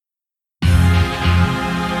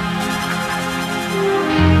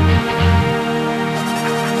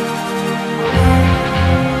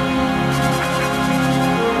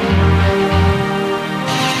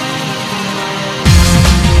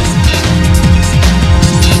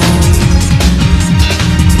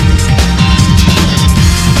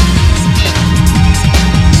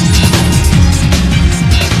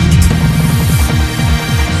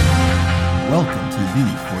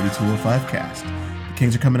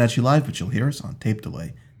Kings are coming at you live, but you'll hear us on tape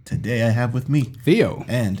delay. Today I have with me Theo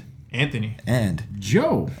and Anthony and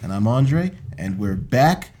Joe. And I'm Andre, and we're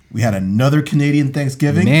back. We had another Canadian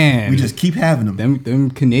Thanksgiving. Man. We just keep having them. Them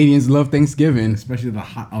Canadians love Thanksgiving. Especially the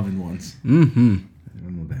hot oven ones. Mm-hmm. I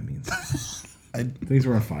don't know what that means. Things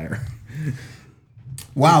were on fire.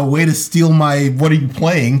 Wow, way to steal my what are you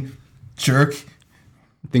playing, jerk.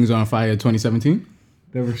 Things are on fire 2017?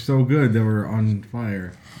 They were so good. They were on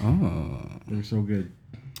fire. Oh. They were so good.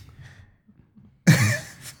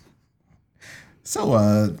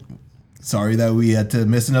 So, sorry that we had to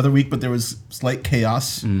miss another week, but there was slight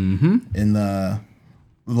chaos in the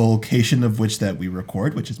location of which that we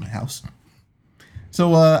record, which is my house.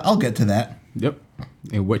 So, I'll get to that. Yep.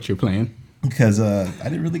 And what you're playing. Because I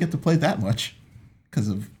didn't really get to play that much because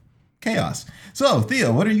of chaos. So,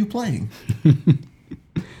 Theo, what are you playing?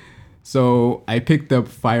 So, I picked up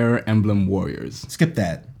Fire Emblem Warriors. Skip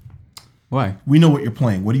that. Why? We know what you're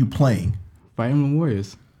playing. What are you playing? Fire Emblem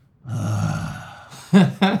Warriors.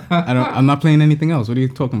 I'm not playing anything else. What are you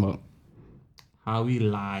talking about? How we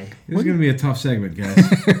lie. This is going to be a tough segment, guys.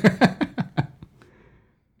 It's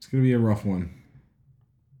going to be a rough one.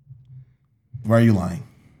 Why are you lying?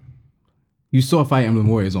 You saw Fire Emblem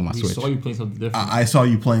Warriors on my We Switch. saw you playing something different. I saw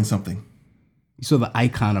you playing something. You saw the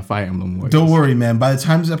icon of Fire Emblem Warriors. Don't worry, man. By the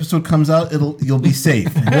time this episode comes out, you'll be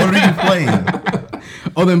safe. What are you playing?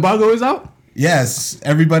 Oh, the embargo is out? Yes,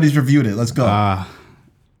 everybody's reviewed it. Let's go.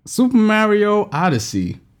 Super Mario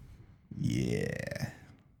Odyssey. Yeah.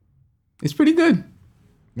 It's pretty good. I'm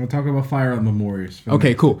going to talk about Fire Emblem Warriors.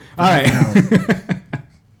 Okay, cool. All right.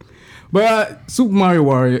 But Super Mario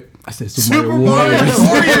Warrior. I said Super Mario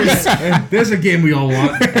Warriors. There's a game we all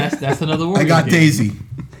want. That's another word. I got Daisy.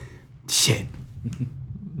 Shit.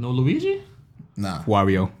 No Luigi? Nah.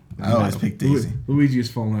 Wario. I always pick Daisy. Luigi has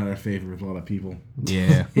fallen out of favor with a lot of people.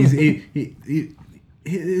 Yeah.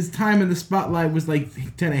 His time in the spotlight was like he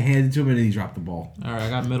kind of handed to him and then he dropped the ball. All right, I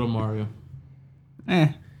got Middle Mario.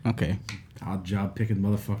 Okay. Odd job picking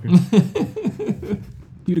motherfucker.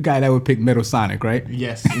 You the guy that would pick Metal Sonic, right?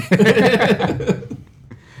 Yes.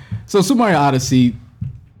 So Super Mario Odyssey,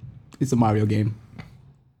 it's a Mario game.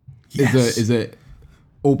 Yes. It's a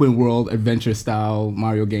open world adventure style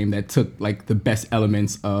Mario game that took like the best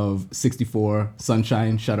elements of 64,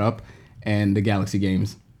 Sunshine, Shut Up, and the Galaxy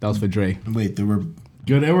games. That was for Dre. Wait, there were...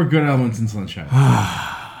 Good. There were good elements in Sunshine.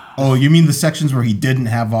 Oh, you mean the sections where he didn't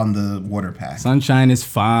have on the water pack? Sunshine is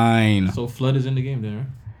fine. So Flood is in the game then, right?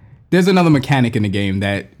 There's another mechanic in the game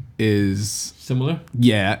that is... Similar?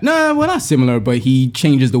 Yeah. No, well, not similar, but he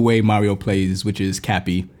changes the way Mario plays, which is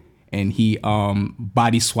Cappy. And he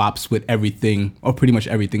body swaps with everything, or pretty much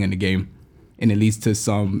everything in the game. And it leads to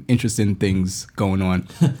some interesting things going on.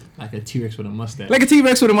 Like a T-Rex with a mustache. Like a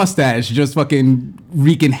T-Rex with a mustache, just fucking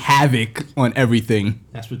wreaking havoc on everything.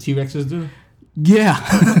 That's what T-Rexes do? Yeah.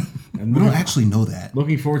 We don't actually know that.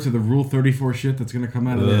 Looking forward to the Rule 34 shit that's going to come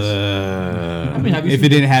out of this. I mean, If it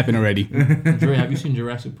didn't happen already. Dre, have you seen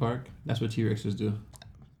Jurassic Park? That's what T-Rexes do.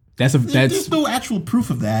 There's no actual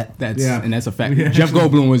proof of that. And that's a fact. Yeah, Jeff actually,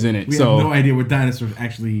 Goldblum was in it. We So have no idea what dinosaurs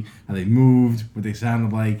actually, how they moved, what they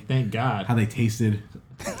sounded like, Thank God. how they tasted.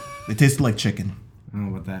 They tasted like chicken. I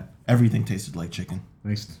don't know about that. Everything tasted like chicken.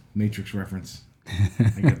 Nice Matrix reference.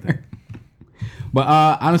 I get that. But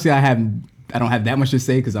honestly, I don't have that much to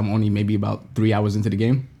say because I'm only maybe about 3 hours into the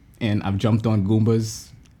game, and I've jumped on Goombas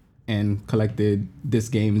and collected this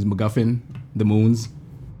game's MacGuffin, the moons,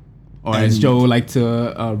 or as Joe liked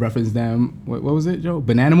to reference them. What was it, Joe?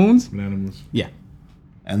 Banana moons? Bananas. Yeah.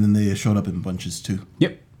 And then they showed up in bunches too.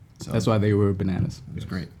 Yep. So That's why they were bananas. it was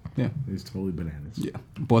great. Yeah. It's totally bananas. Yeah.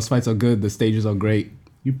 Boss fights are good. The stages are great.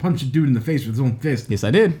 You punch a dude in the face with his own fist. Yes, I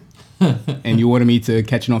did. And you wanted me to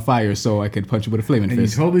catch it on fire so I could punch it with a flaming And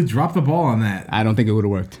fist. you totally dropped the ball on that. I don't think it would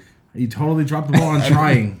have worked. You totally dropped the ball on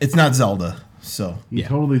trying. It's not Zelda, so... You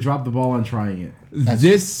totally dropped the ball on trying it.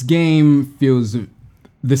 This game feels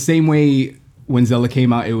the same way when Zelda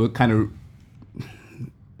came out. It would kind of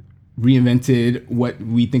reinvented what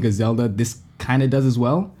we think of Zelda. This kind of does as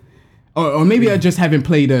well. Or maybe I just haven't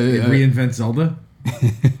played Reinvent Zelda?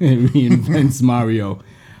 reinvents Mario.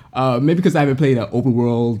 Maybe because I haven't played an open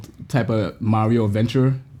world type of Mario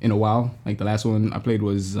adventure in a while. Like the last one I played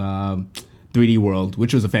was 3D World,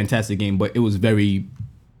 which was a fantastic game, but it was very...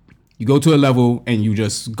 You go to a level and you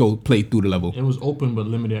just go play through the level. It was open but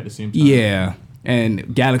limited at the same time. Yeah.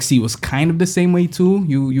 And Galaxy was kind of the same way too.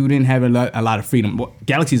 You didn't have a lot of freedom. Well,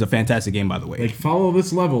 Galaxy is a fantastic game, by the way. Like, follow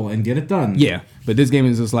this level and get it done. Yeah, but this game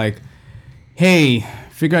is just like, hey,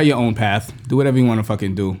 figure out your own path. Do whatever you want to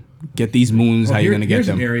fucking do. get these moons. How you gonna get here's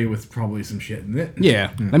them? An area with probably some shit in it.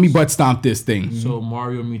 Yeah, let me butt stomp this thing. So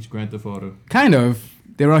Mario meets Grand Theft Auto. Kind of.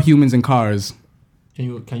 There are humans in cars. Can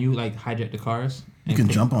you like hijack the cars? You can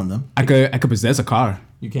jump on them. I could possess a car.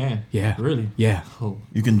 You can. Yeah. Really? Yeah. Oh,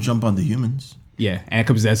 You can jump on the humans. Yeah, and I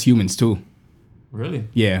could possess humans too. really?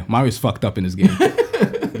 Yeah, Mario's fucked up in this game.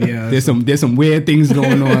 Yeah. there's some weird things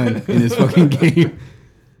going on in this fucking game.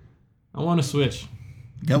 I want to switch.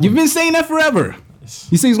 Get You've one. been saying that forever.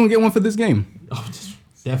 You say he's gonna get one for this game? Oh,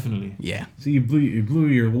 definitely. Yeah. So you blew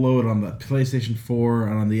your load on the PlayStation 4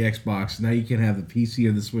 and on the Xbox. Now you can have the PC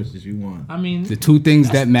or the Switch as you want. I mean, The two things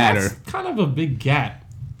that matter. That's kind of a big gap.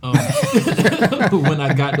 When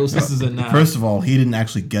I got those systems and now. First of all, he didn't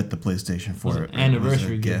actually get the PlayStation 4. It was an It was a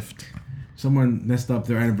anniversary gift. Someone messed up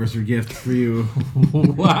their anniversary gift for you.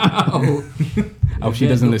 Wow. Oh, she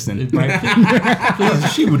doesn't listen.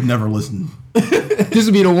 She would never listen. This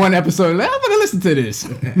would be the one episode. I'm gonna listen to this.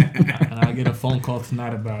 And I get a phone call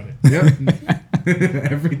tonight about it.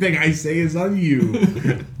 Yep. Everything I say is on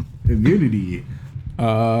you. Immunity.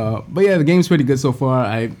 But yeah, the game's pretty good so far.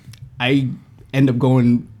 I end up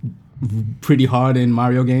going pretty hard in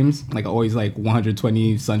Mario games. Like always, like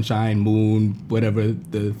 120 sunshine, moon, whatever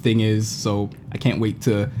the thing is. So I can't wait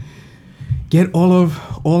to get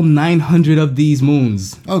all 900 of these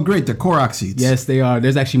moons. Oh, great. They're Korok seeds. Yes, they are.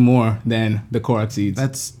 There's actually more than the Korok seeds.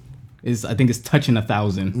 That's I think it's touching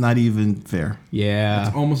 1,000. not even fair. Yeah.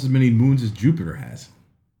 It's almost as many moons as Jupiter has.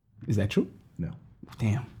 Is that true? No.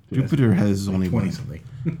 Damn. Jupiter has only 20 one. something.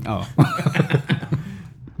 Oh.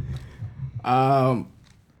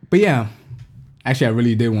 But yeah. Actually, I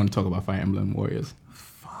really did want to talk about Fire Emblem Warriors.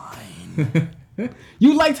 Fine.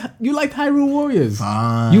 You liked Hyrule Warriors.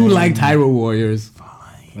 Fine. You liked Hyrule Warriors.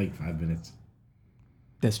 Like 5 minutes.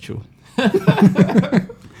 That's true.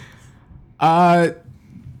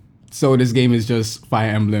 So this game is just Fire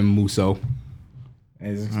Emblem Muso.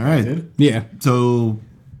 As All right. expected. Yeah. So,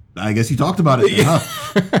 I guess you talked about it. Then,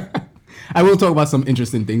 huh? I will talk about some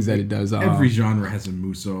interesting things that it does. Every genre has a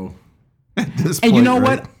Muso. At this And you point, know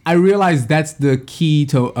right? what? I realized that's the key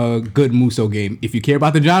to a good Muso game. If you care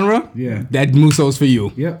about the genre, Yeah. that Muso's for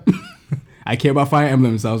you. Yep. I care about Fire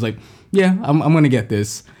Emblem, so I was like, yeah, I'm gonna get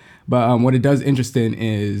this. But what it does interesting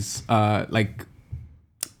is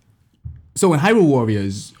so in Hyrule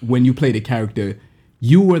Warriors, when you play the character,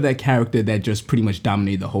 you were that character that just pretty much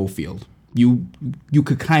dominated the whole field. You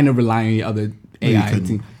could kind of rely on the other AI couldn't.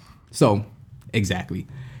 team. So exactly.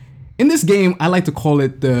 In this game, I like to call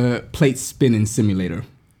it the plate spinning simulator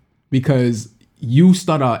because you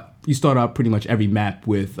start out pretty much every map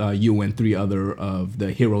with you and 3 other of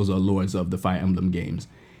the heroes or lords of the Fire Emblem games.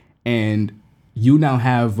 And you now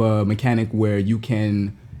have a mechanic where you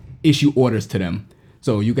can issue orders to them.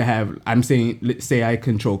 So you could have, let's say I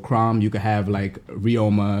control Chrom, you could have like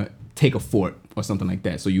Ryoma take a fort or something like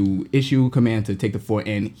that. So you issue a command to take the fort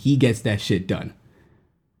and he gets that shit done.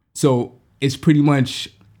 So it's pretty much,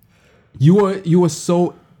 you are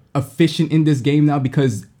so efficient in this game now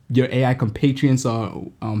because your AI compatriots are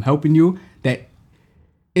helping you that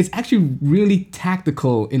it's actually really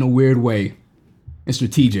tactical in a weird way and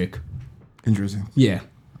strategic. Interesting. Yeah,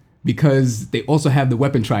 because they also have the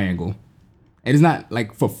weapon triangle. And it's not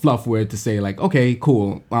like for fluff where to say like, okay,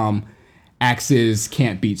 cool, axes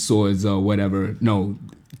can't beat swords or whatever. No,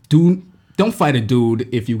 don't fight a dude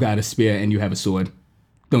if you got a spear and you have a sword.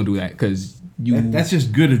 Don't do that because That's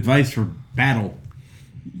just good advice for battle.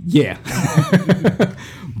 Yeah.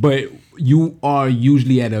 But you are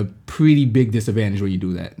usually at a pretty big disadvantage when you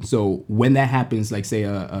do that. So when that happens, like say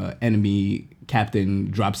a enemy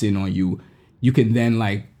captain drops in on you, you can then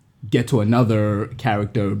like get to another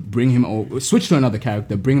character, bring him over, switch to another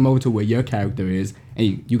character, bring him over to where your character is,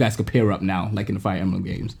 and you guys can pair up now, like in the Fire Emblem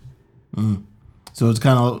games. So it's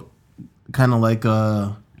kind of like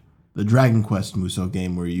the Dragon Quest Muso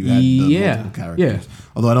game where you had the multiple characters. Yeah.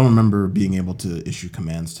 Although I don't remember being able to issue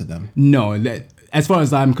commands to them. No, as far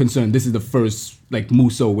as I'm concerned, this is the first like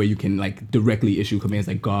Muso where you can like directly issue commands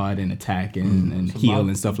like guard and attack and heal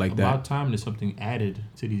and stuff like that. About time there's something added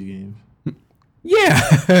to these games.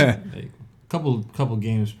 Yeah. Like couple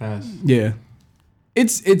games past. Yeah.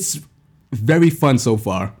 It's very fun so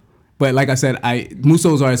far. But like I said,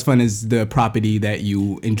 Musos are as fun as the property that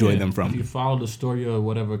you enjoy them from. If you follow the story or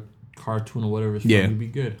whatever cartoon or whatever it's Yeah. from, you'd be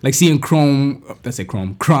good. Like seeing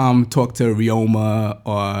Chrom talk to Ryoma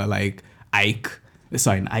or like Ike.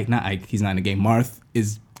 Sorry, Ike, not Ike. He's not in the game. Marth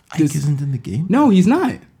is. Ike isn't in the game? No, he's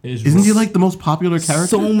not. Isn't he like the most popular character?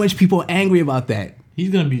 So much people are angry about that. He's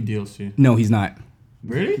gonna be DLC. No, he's not.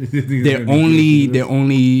 Really? They're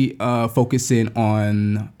only focusing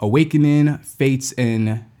on Awakening, Fates,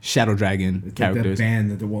 and Shadow Dragon It's characters. Like that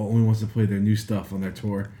band that the only wants to play their new stuff on their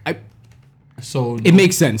tour. So It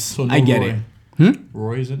makes sense. So no I get Roy. it.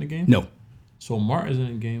 Roy is in the game? No, So Mart is in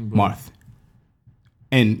the game, bro. Marth.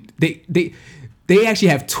 And they actually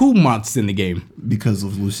have 2 Marths in the game. Because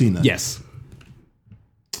of Lucina. Yes.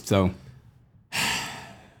 So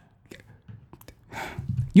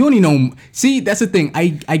you only know. See, that's the thing. I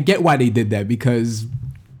get why they did that, because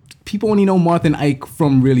people only know Marth and Ike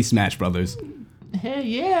from really Smash Brothers. Hell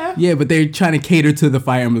yeah. Yeah, but they're trying to cater to the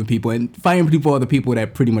Fire Emblem people, and Fire Emblem people are the people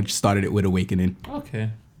that pretty much started it with Awakening. Okay.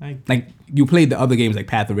 Like, you played the other games like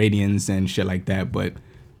Path of Radiance and shit like that, but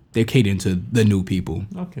they're catering to the new people.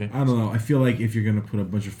 Okay. I don't know. I feel like if you're gonna put a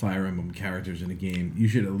bunch of Fire Emblem characters in a game, you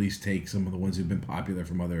should at least take some of the ones who've been popular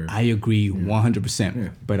from other. I agree 100%, Yeah.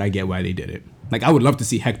 but I get why they did it. Like, I would love to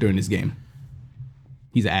see Hector in this game.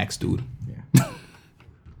 He's an axe dude. Yeah.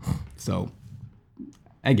 So,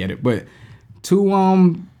 I get it. But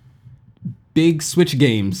 2 big Switch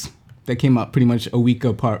games that came out pretty much a week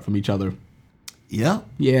apart from each other. Yeah.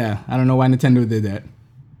 Yeah, I don't know why Nintendo did that.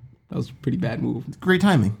 That was a pretty bad move. Great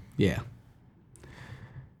timing. Yeah.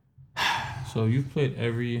 So you've played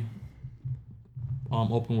every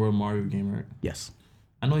open world Mario game, right? Yes.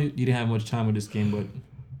 I know you didn't have much time with this game, but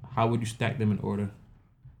how would you stack them in order?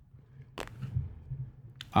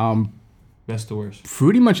 Best to worst.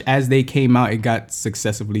 Pretty much as they came out, it got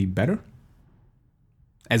successively better.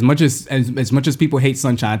 As much as people hate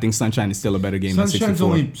Sunshine, I think Sunshine is still a better game than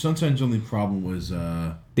 64. Sunshine's only problem was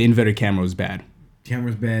The inverted camera was bad.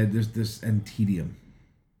 camera's bad. There's this and tedium.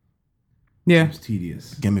 Yeah. It's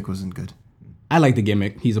tedious. Gimmick wasn't good. I like the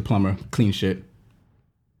gimmick. He's a plumber. Clean shit.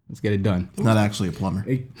 Let's get it done. He's not actually a plumber.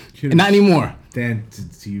 It And not anymore. Dan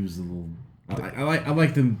to use the little. I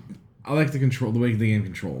like the control, the way the game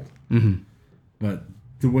controlled. Mm-hmm. But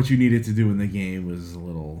what you needed to do in the game was a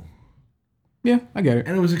little. Yeah, I get it.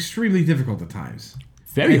 And it was extremely difficult at times.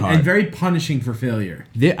 Very hard. And very punishing for failure.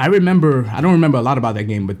 I don't remember a lot about that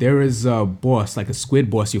game, but there is a boss, like a squid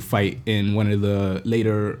boss you fight in one of the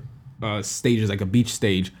later stages, like a beach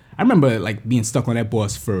stage. I remember like being stuck on that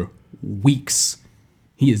boss for weeks.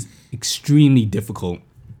 He is extremely difficult.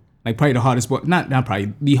 Like probably the hardest boss, not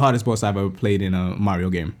probably, the hardest boss I've ever played in a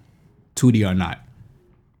Mario game. 2D or not.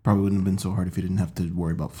 Probably wouldn't have been so hard if you didn't have to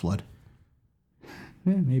worry about flood.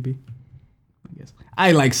 Yeah, maybe. I guess.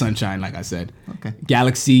 I like Sunshine, like I said. Okay.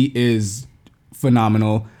 Galaxy is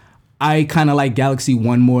phenomenal. I kind of like Galaxy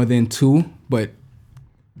 1 more than 2, but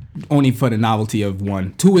only for the novelty of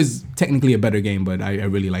 1. 2 is technically a better game, but I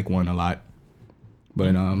really like 1 a lot.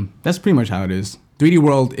 But that's pretty much how it is. 3D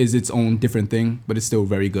World is its own different thing, but it's still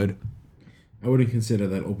very good. I wouldn't consider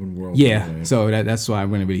that open world. Yeah, so that's why I'm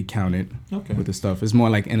going to really count it Okay. with the stuff. It's more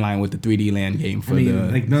like in line with the 3D Land game for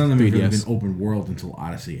like none of them have really 3DS. been open world until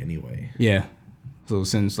Odyssey anyway. Yeah. So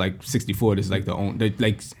since like 64, this is like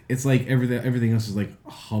like It's like everything else is like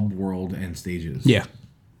hub world and stages. yeah.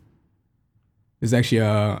 There's actually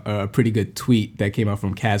a pretty good tweet that came out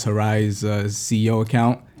from Kaz Harai's CEO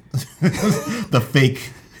account. The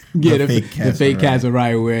fake. Yeah, the Kaz fake Harai. Kaz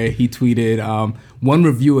Harai, where he tweeted, one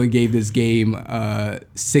reviewer gave this game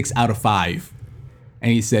 6 out of 5.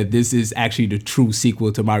 And he said, this is actually the true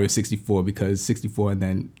sequel to Mario 64 because 64 and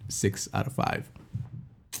then 6 out of 5.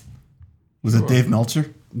 Was it Dave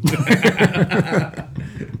Meltzer?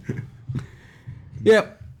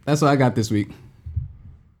 Yep, that's what I got this week.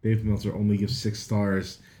 Dave Meltzer only gives 6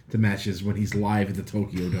 stars to matches when he's live at the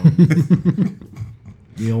Tokyo Dome.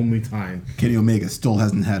 The only time. Kenny Omega still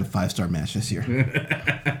hasn't had a 5-star match this year.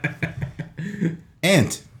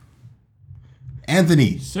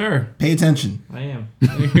 Anthony, Sir, pay attention. I am.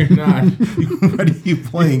 You're not. What are you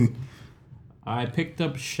playing? I picked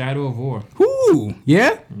up Shadow of War. Ooh,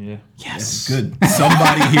 yeah? Yeah. Yes. Good.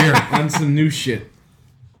 Somebody here. On some new shit.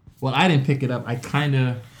 Well, I didn't pick it up. I kind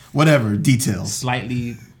of Whatever. Details.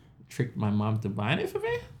 slightly tricked my mom to buying it for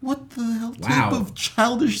me. What the hell Wow. type of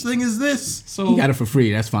childish thing is this? So You got it for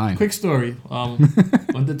free, that's fine. quick story.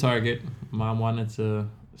 Went to Target. Mom wanted to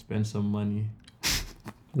spend some money.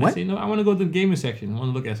 What? I said, no, I want to go to the gaming section. I want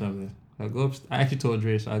to look at something. I go up. I actually told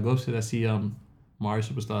Dre, so I go upstairs. I see Mario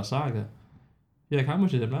Superstar Saga. He's like, how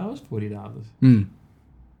much is it? No, it's $40. Mm.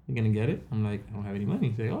 You gonna get it? I'm like, I don't have any money.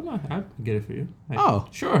 He's like, oh no, I'll get it for you. Like, Oh.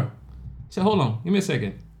 sure. He said, hold on, give me a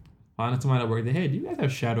second. Found it to my work. They, hey, do you guys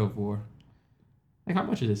have Shadow of War? Like, how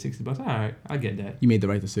much is it? $60. All right, I'll get that. You made the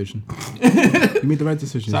right decision. You made the right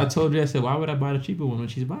decision. So I told Dre, I said, why would I buy the cheaper one when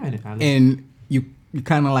she's buying it? And you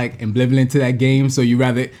kind of like ambivalent to that game, so you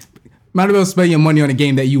rather Might as well spend your money on a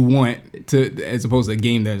game that you want to, as opposed to a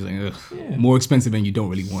game that's like, more expensive and you don't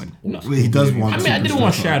really want. No. He does want. I mean, I didn't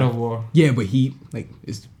want Shadow of War. Yeah, but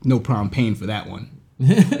it's no problem paying for that one.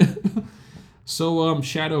 So,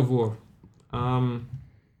 Shadow of War.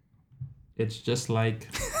 It's just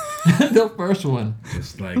like the first one.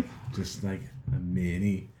 Just like a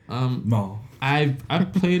mini mall. I've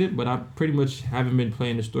played it, but I pretty much haven't been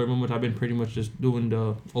playing the story much. I've been pretty much just doing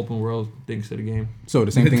the open world things to the game. So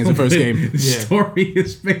the same thing as the first game. The story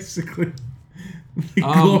is basically the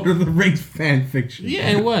Lord of the Rings fan fiction. Yeah,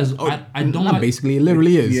 it was. I don't like, basically, it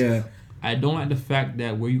literally is. Yeah. I don't like the fact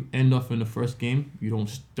that where you end off in the first game, you don't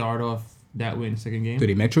start off that way in the second game. Do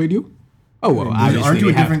they Metroid you? Oh well, obviously aren't you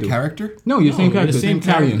a they have different to. character? No, you're the same character. The same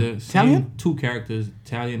Italian. character. Italian? Two characters,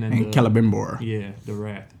 Italian and Celebrimbor. Yeah, the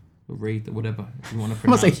rat. The wraith, or whatever you want to I'm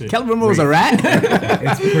gonna pronounce say it. Celebrimbor was a rat.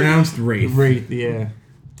 It's pronounced Wraith. Wraith, yeah.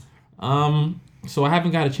 So I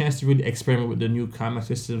haven't got a chance to really experiment with the new combat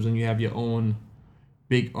systems, and you have your own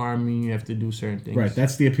big army. You have to do certain things. Right,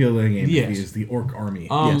 that's the appeal of the game. Yes. Is the orc army.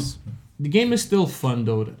 Yes. The game is still fun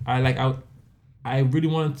though. I really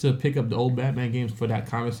wanted to pick up the old Batman games for that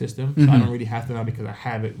combat system. So I don't really have to now because I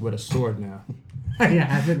have it with a sword now. I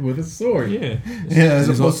have it with a sword. Yeah. Yeah, as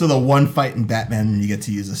opposed to the one fight in Batman and you get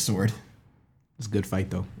to use a sword. It's a good fight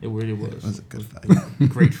though. It really was. It was a good fight.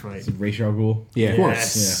 Great fight. It's a Ra's al Ghul. Yeah, Of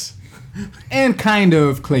course. And kind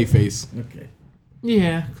of Clayface. Okay.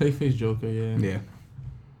 Yeah, Clayface Joker, yeah. Yeah.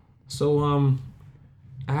 So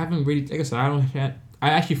I haven't really, like I said, I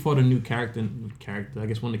actually fought a new character. I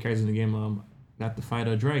guess one of the characters in the game got to fight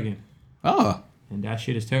a dragon. Oh. And that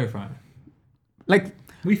shit is terrifying. Like,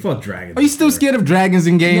 We fought dragons. are you still scared of dragons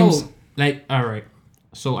in games? No, like, alright.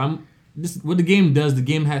 So what the game does, the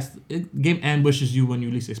game ambushes you when you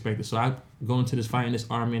least expect it. So I go into this fight in this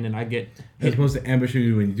army and then I get As hit. opposed to ambushing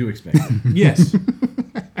you when you do expect it. Yes.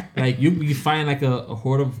 Like you find like a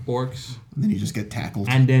horde of orcs And then you just get tackled.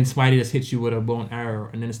 and then somebody just hits you with a bow and arrow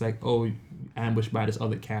and then it's like, oh, you ambushed by this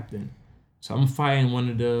other captain. So I'm fighting one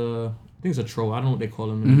of the, I think it's a troll. I don't know what they call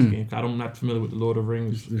them in this game. I'm not familiar with the Lord of the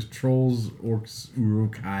Rings. There's trolls, orcs,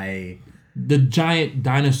 urukai. The giant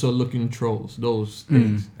dinosaur-looking trolls, those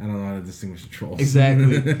things. I don't know how to distinguish the trolls.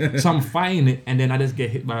 Exactly. So I'm fighting it, and then I just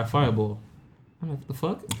get hit by a fireball. I'm like, what the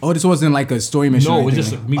fuck? Oh, this wasn't like a story mission. No, or it's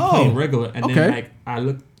anything. just me playing regular, and okay. then like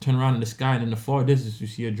I turn around in the sky, and in the far distance you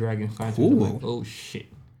see a dragon flying through. I'm Cool. like, oh shit.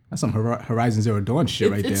 That's some Horizon Zero Dawn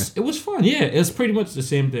shit right there. It was fun, yeah. It's pretty much the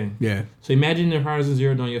same thing. Yeah. So imagine the Horizon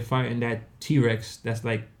Zero Dawn, you're fighting that T-Rex that's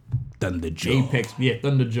like Thunderjaw. Apex, yeah,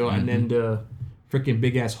 Thunderjaw, and then the freaking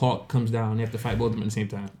big ass hawk comes down. And you have to fight both of them at the same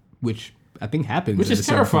time, Which I think happens. which at is a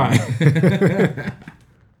certain point. terrifying.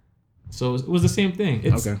 So it was the same thing.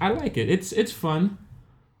 Okay. I like it. It's fun.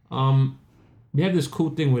 They have this cool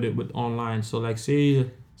thing with it with online. So like, say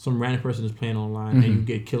some random person is playing online and you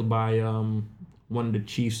get killed by one of the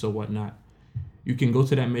chiefs or whatnot. You can go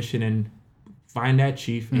to that mission and find that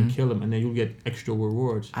chief and kill him, and then you'll get extra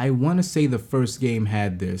rewards. I want to say the first game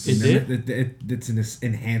had this. It did? It's an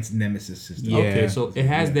enhanced nemesis system. Yeah. Okay, so it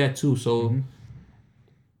has that too. So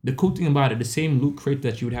the cool thing about it, the same loot crate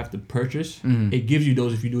that you would have to purchase, it gives you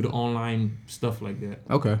those if you do the online stuff like that.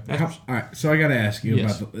 Okay. That's, All right, so I got to ask you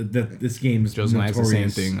Yes. about this game is Joe's gonna ask the same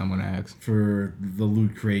notorious thing I'm gonna ask. for the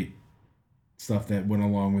loot crate stuff that went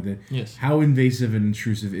along with it. yes. How invasive and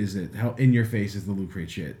intrusive is it? How in your face is the loot crate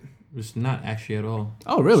shit? It's not actually at all.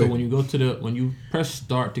 Oh, really? So when you press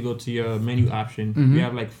start to go to your menu option, you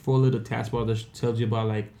have like 4 little taskbar that tells you about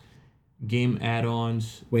like game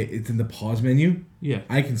add-ons. Wait, it's in the pause menu? Yeah,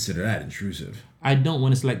 I consider that intrusive. I don't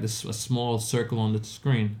when it's like this a small circle on the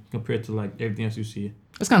screen compared to like everything else you see.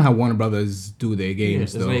 That's kind of how Warner Brothers do their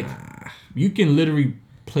games, it's though. like you can literally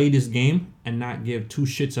play this game and not give 2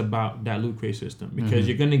 shits about that loot crate system because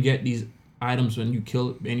you're gonna get these items when you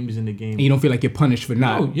kill enemies in the game. And you don't feel like you're punished for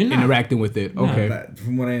not, No, you're not. interacting with it. No. Okay. But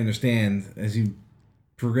from what I understand, as you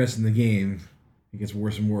progress in the game, it gets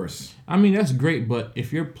worse and worse. I mean that's great, but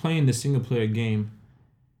if you're playing the single player game,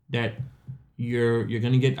 that you're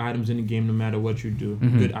gonna get items in the game no matter what you do.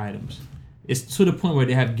 Good items. It's to the point where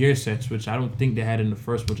they have gear sets, which I don't think they had in the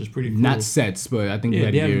first, which is pretty cool. Not sets, but I think Yeah,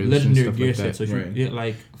 they they had have gears legendary and stuff gear like that. sets, so if Right. you get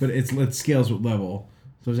like But it scales with level.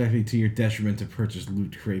 So it's actually to your detriment to purchase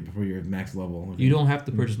loot crate before you're at max level. you don't have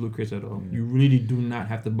to purchase loot crates at all. You really do not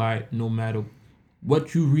have to buy it, no matter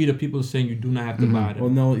what you read of people saying. You do not have to buy them.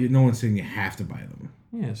 Well, no one's saying you have to buy them.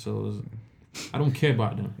 Yeah, so I don't care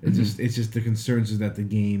about them. It's just the concerns is that the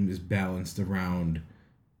game is balanced around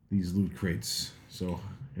these loot crates. So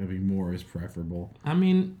having more is preferable. I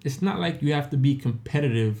mean, it's not like you have to be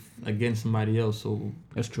competitive against somebody else. So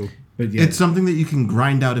That's true. But yeah, It's something that you can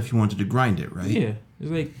grind out if you wanted to grind it, right? yeah, it's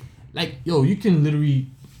like Like, yo, you can literally.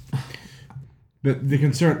 The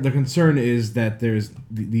concern is that there's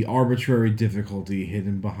the arbitrary difficulty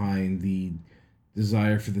hidden behind the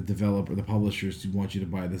desire for the developer, the publishers, to want you to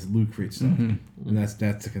buy this loot crate stuff, and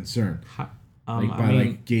that's a concern.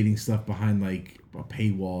 Like gating stuff behind like a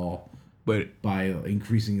paywall, but by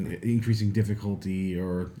increasing difficulty,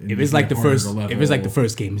 or if it's like the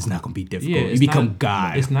first game, it's not gonna be difficult. You become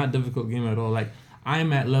God. It's not a difficult game at all. Like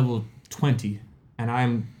I'm at level 20 and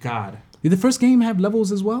I'm God. Did the first game have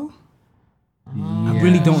levels as well? I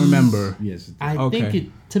really don't remember. Yes, I think it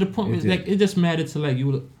to the point where like it just mattered to like you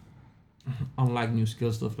would unlock new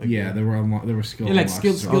skill stuff like that. there were skill like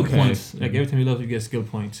skill points. Like every time you level, you get skill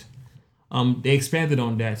points. They expanded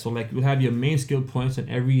on that, so like you have your main skill points, and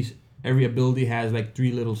every ability has like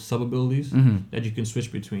 3 little sub abilities that you can switch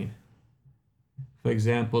between. For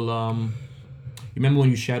example, you remember when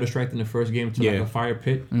you shadow striked in the first game to like a fire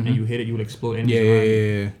pit and you hit it, you would explode energy around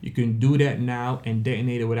you. You can do that now and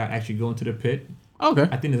detonate it without actually going to the pit. Okay.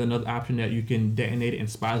 I think there's another option that you can detonate it and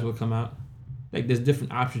spies will come out. Like there's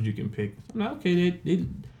different options you can pick. I'm like, okay, they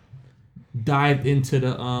dived into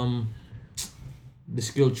the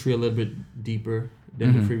skill tree a little bit deeper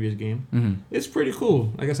than the previous game. It's pretty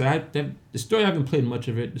cool. Like I said, the story I haven't played much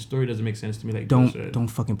of it. The story doesn't make sense to me. Like don't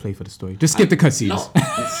fucking play for the story. Just skip the cutscenes. No.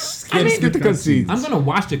 Skip the cutscenes. I'm gonna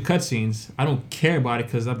watch the cutscenes. I don't care about it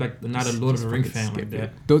because I'm like not a Lord of the Rings fan like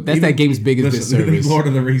that. That's that game's biggest disservice. Lord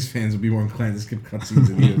of the Rings fans would be more inclined to skip cutscenes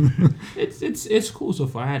than you. It's cool so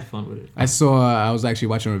far. I had fun with it. I was actually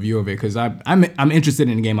watching a review of it because I'm interested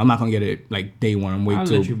in the game. I'm not gonna get it like day one. I'm waiting I'll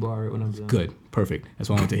till let you borrow it when I'm done. Good, perfect. That's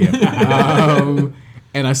what I wanted to hear.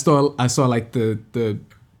 And I saw like the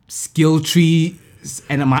skill tree,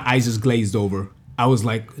 and my eyes just glazed over. I was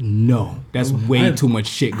like, no, that's way too much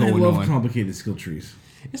shit going on. I love complicated skill trees.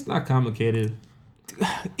 It's not complicated.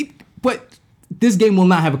 But this game will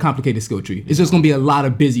not have a complicated skill tree. It's just going to be a lot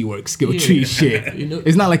of busy work skill tree shit.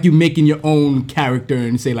 It's not like you making your own character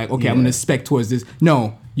and say like, okay, I'm going to spec towards this.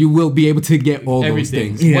 No, you will be able to get all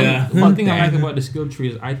everything. Those things. Yeah. One thing I like about the skill tree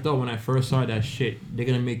is I thought when I first saw that shit, they're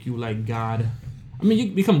going to make you like God. I mean,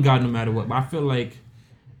 you become God no matter what, but I feel like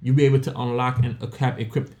you'll be able to unlock and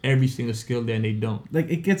equip every single skill there, and they don't. Like,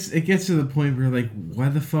 it gets to the point where, like, why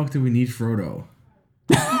the fuck do we need Frodo?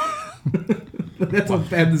 That's how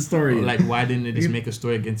bad the story is. Like, why didn't they just make a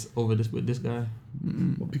story with this guy?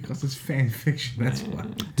 Well, because it's fan fiction, that's why.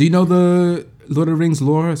 Do you know the Lord of the Rings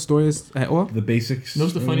lore stories at all? The basics? You know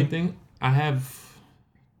what's the funny thing? I have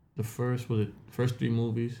the first 3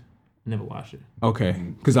 movies. Never watched it. Okay.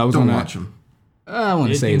 Because I was Don't watch them. I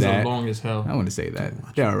want to say that. Are long as hell. I want to say that.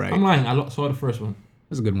 They're all right. I'm lying. I saw the first one.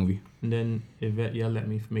 It's a good movie. And then Yvette yelled at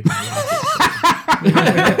me for making me watch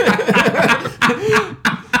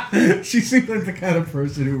it. She seems like the kind of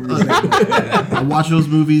person who I watch those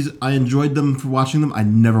movies. I enjoyed them for watching them. I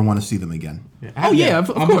never want to see them again. Yeah, of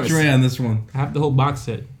I'm course. with Dre on this one. I have the whole box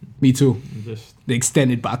set. Me too. Just The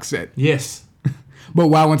extended box set. yes. But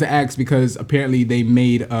what I want to ask, because apparently they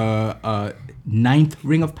made a 9th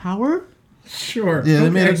Ring of Power. Sure. Yeah,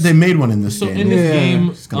 they made one in this So game. in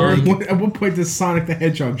this game, At what point does Sonic the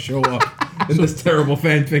Hedgehog show up in this terrible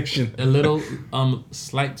fan fiction? a little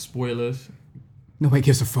slight spoilers. Nobody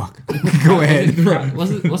gives a fuck. Go ahead.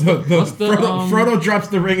 What's the Frodo drops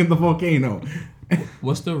the ring in the volcano.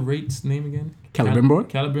 what's the rate's name again? Celebrimbor?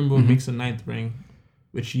 Celebrimbor makes a 9th ring,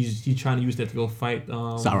 which he's trying to use that to go fight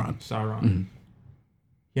Sauron. Sauron.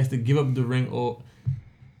 He has to give up the ring, or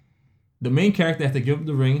the main character has to give up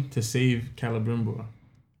the ring to save Celebrimbor.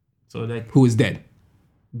 So like, Who is dead?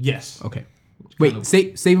 yes, Okay. Wait,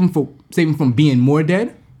 save him from being more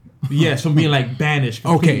dead? yes, from being like banished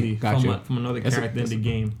completely gotcha. from another character in the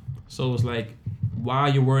game. So it's like, why are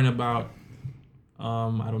you worrying about?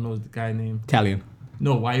 I don't know the guy's name. Talion.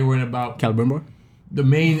 No, why are you worrying about Celebrimbor? the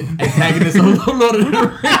main antagonist of Lord of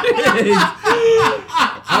the Rings?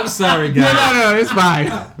 I'm sorry, guys. No, it's fine.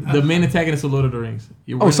 The main antagonist of Lord of the Rings.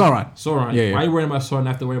 Sauron. Sauron. Yeah. Why are you worrying about Sauron?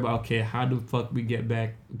 Not to worry about, okay, how the fuck we get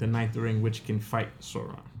back the 9th ring, which can fight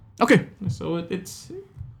Sauron? Okay. So it's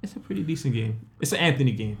a pretty decent game. It's an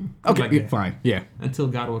Anthony game. Okay, Like that. fine. Yeah. Until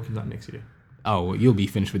God of War comes out next year. Oh, well, you'll be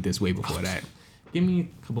finished with this way before that. Give me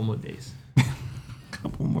a couple more days.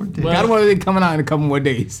 Couple more days. Well, Got one coming out in a couple more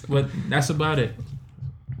days. But that's about it.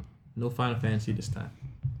 No Final Fantasy this time.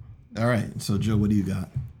 All right. So, Joe, what do you got?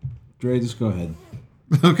 Dre, just go ahead.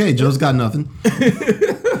 Okay, Joe's got nothing.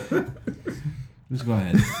 Just go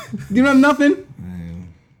ahead. You know nothing?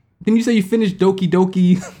 Didn't you say you finished Doki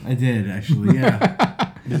Doki? I did, actually,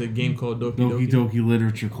 yeah. There's a game called Doki Doki Doki. Doki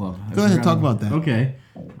Literature Club. Go ahead, talk about that. Okay.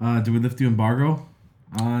 Do we lift the embargo?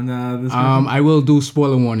 on this? I will do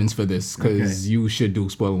spoiler warnings for this because you should do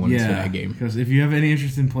spoiler warnings for that game. Because if you have any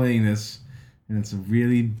interest in playing this, and it's a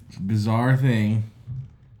really bizarre thing,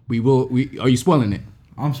 are you spoiling it?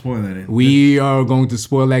 I'm spoiling it. We are going to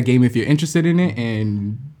spoil that game if you're interested in it,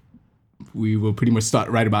 and we will pretty much start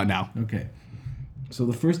right about now. Okay. So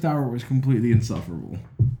the first hour was completely insufferable.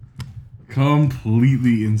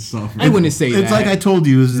 Completely insufferable. I wouldn't say that. It's like I told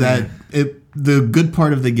you, is that the good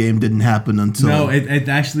part of the game didn't happen until... No, it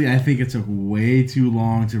actually, I think it took way too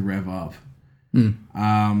long to rev up.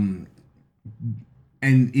 And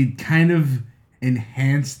it kind of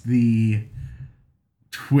enhanced the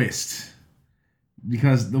twist.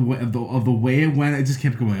 Because of the way it went, it just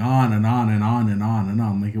kept going on and on and on and on and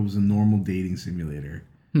on, like it was a normal dating simulator.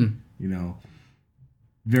 You know,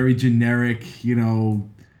 very generic. You know,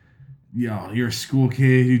 you're a school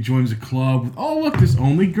kid who joins a club. Oh, look, there's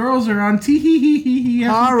only girls around. Tee hee hee hee hee.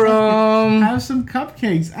 Have some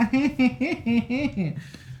cupcakes.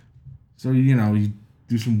 So you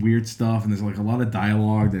do some weird stuff, and there's like a lot of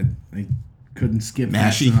dialogue that I couldn't skip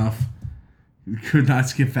fast enough. Could not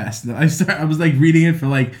skip fast enough. I was like reading it for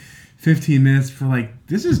like 15 minutes for like,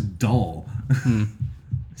 this is dull.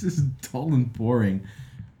 This is dull and boring.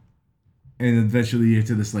 And eventually you get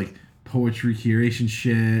to this like poetry curation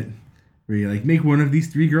shit where you like make one of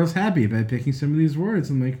these 3 girls happy by picking some of these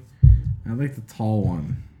words. I'm like, I like the tall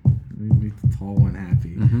one. Make the tall one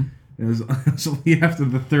happy. It was only after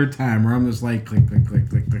the 3rd time where I'm just like click click click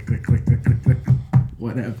click click click click click click click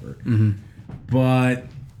whatever. But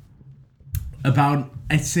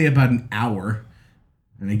I'd say about an hour,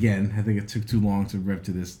 and again, I think it took too long to rev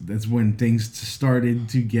to this. That's when things started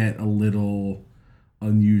to get a little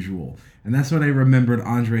unusual, and that's what I remembered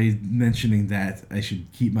Andre mentioning that I should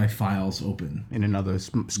keep my files open in another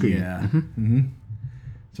screen. Yeah.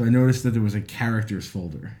 So I noticed that there was a characters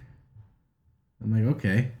folder. I'm like,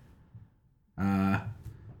 okay,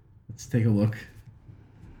 let's take a look.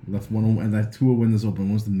 Left one and that 2 windows open.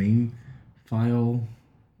 One was the main file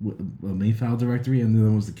directory, and the other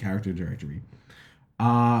one was the character directory.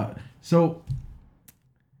 So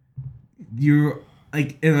you're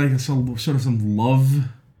like in like sort of some love.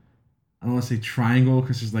 I don't want to say triangle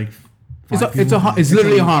because there's like it's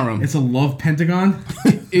literally a harem. It's a love pentagon.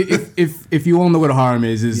 if you all know what a harem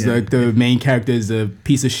is like the main character is a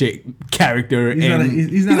piece of shit character,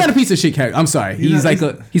 he's not a piece of shit character. I'm sorry, he's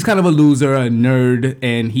kind of a loser, a nerd,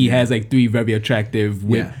 and he has like 3 very attractive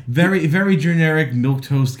very very generic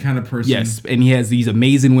milquetoast kind of person. Yes, and he has these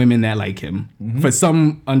amazing women that like him for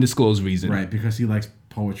some undisclosed reason. Right, because he likes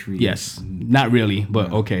poetry. Yes, not really,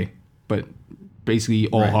 but okay, but basically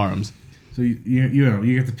all harems. So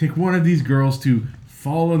you get to pick one of these girls to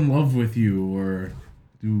fall in love with you or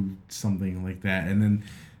do something like that, and then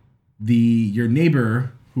your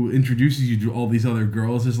neighbor who introduces you to all these other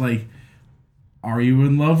girls is like, "Are you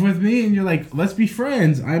in love with me?" And you're like, "Let's be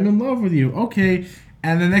friends. I'm in love with you." Okay,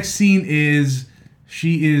 and the next scene is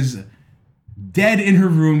she is dead in her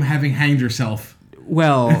room, having hanged herself.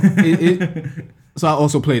 Well, so I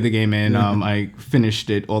also played the game and I finished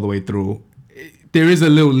it all the way through. There is a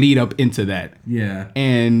little lead up into that. Yeah.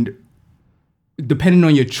 And depending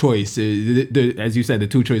on your choice, as you said, the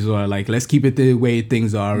 2 choices are like, let's keep it the way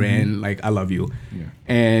things are and like, I love you. Yeah.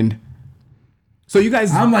 And so you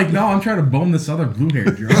guys... I'm like, no, I'm trying to bone this other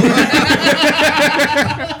blue-haired girl.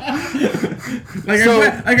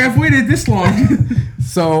 I've waited this long.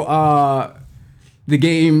 So the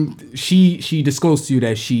game, she disclosed to you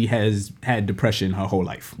that she has had depression her whole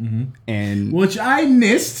life. And which I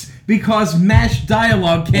missed because mashed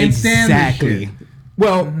dialogue can't stand this shit.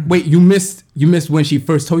 Well, wait, you missed when she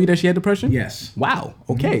first told you that she had depression? Yes. Wow.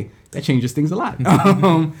 Okay. That changes things a lot.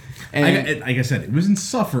 And like I said, it was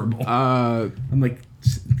insufferable. I'm like,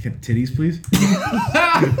 titties, please.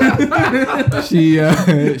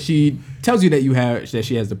 She tells you that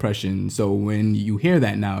she has depression. So when you hear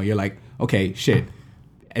that now, you're like, okay, shit.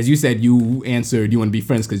 As you said, you answered you want to be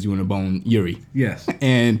friends because you want to bone Yuri. Yes.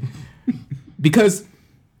 And because,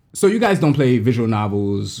 so you guys don't play visual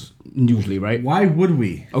novels usually, right? Why would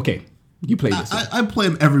we? Okay. You play this. I play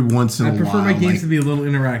them every once in a while. I prefer my games to be a little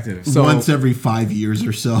interactive. So, once every 5 years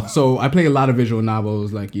or so. So I play a lot of visual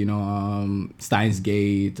novels like, Steins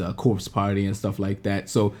Gate, Corpse Party and stuff like that.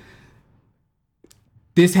 So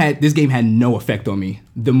this game had no effect on me.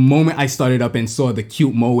 The moment I started up and saw the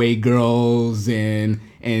cute moe girls and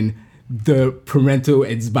the parental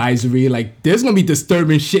advisory, like there's gonna be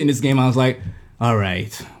disturbing shit in this game, I was like, all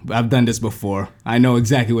right, I've done this before. I know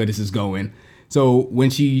exactly where this is going. So when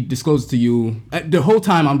she disclosed to you, the whole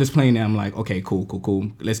time I'm just playing it, I'm like, okay,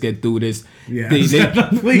 cool. Let's get through this. Yeah.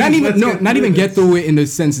 Not even get through it in the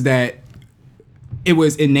sense that it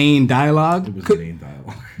was inane dialogue. It was inane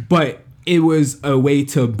dialogue. But it was a way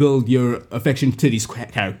to build your affection to these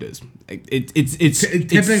characters.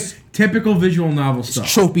 It's typical visual novel stuff.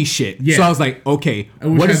 Tropey shit. Yeah. So I was like, okay,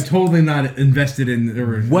 what is totally not invested in the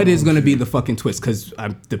original. What is going to be the fucking twist? Because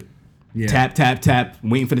I'm tap, tap, tap,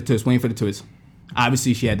 waiting for the twist.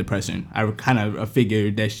 Obviously, she had depression. I kind of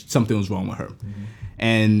figured that something was wrong with her. Mm-hmm.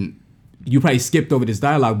 And you probably skipped over this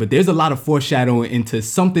dialogue, but there's a lot of foreshadowing into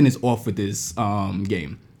something is off with this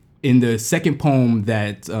game. In the second poem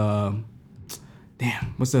that,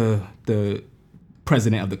 what's the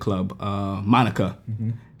president of the club, Monica.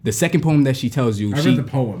 Mm-hmm. The second poem that she tells you. I read the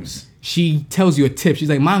poems. She tells you a tip. She's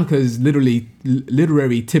like, Monica's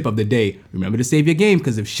literary tip of the day. Remember to save your game,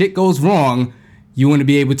 because if shit goes wrong, you want to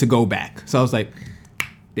be able to go back. So I was like,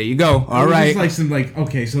 there you go. All right. Just like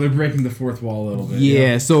okay, so they're breaking the fourth wall a little bit.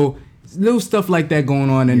 Yeah, so little stuff like that going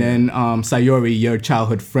on. And then Sayori, your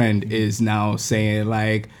childhood friend, is now saying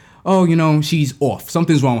like, oh, she's off.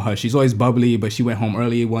 Something's wrong with her. She's always bubbly, but she went home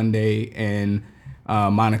early one day, and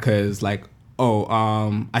Monica is like,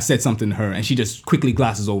 I said something to her, and she just quickly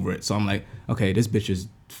glosses over it. So I'm like, okay, this bitch is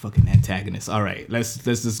fucking antagonist. All right, let's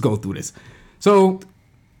just go through this. So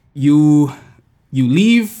you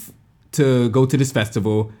leave to go to this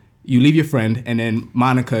festival. You leave your friend, and then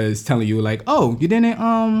Monica is telling you like, oh, you didn't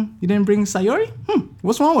bring Sayori?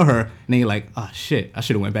 What's wrong with her? And then you're like, oh shit, I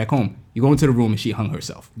should have went back home. You go into the room and she hung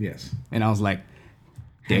herself. Yes. And I was like,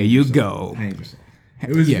 there you go. Hang yourself.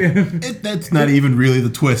 It was that's not even really the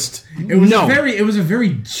twist. It was a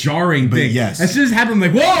very jarring thing. Yes. As soon as it happened,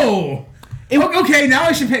 I'm like, whoa! Okay, now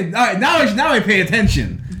I should pay. Now I pay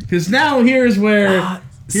attention, because now here's where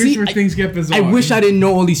things get bizarre. I wish I didn't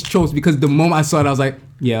know all these tropes, because the moment I saw it, I was like,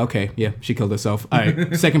 yeah, okay, yeah, she killed herself. All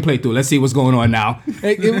right, second playthrough. Let's see what's going on now.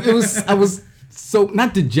 I was so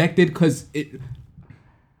not dejected, because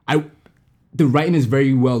the writing is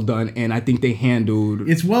very well done, and I think they handled.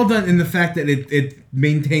 It's well done in the fact that it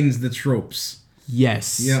maintains the tropes.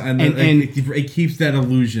 Yes. Yeah, and it keeps that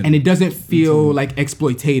illusion. And it doesn't feel like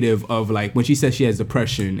exploitative of like when she says she has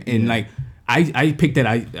depression, and like I picked that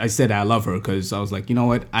I said I love her because I was like, you know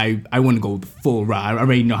what, I want to go full ride. I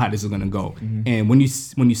already know how this is gonna go. Mm-hmm. And when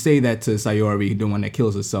you say that to Sayori, the one that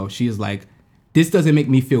kills herself, she's like, this doesn't make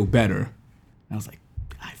me feel better. And I was like,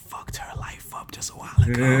 I fucked her life up just a while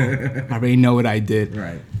ago. I already know what I did.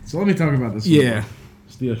 Right. So let me talk about this. Yeah.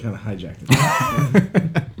 Steele kind of hijacked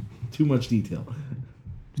it. Too much detail.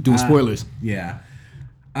 Doing spoilers. Yeah.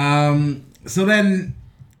 So then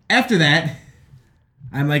after that,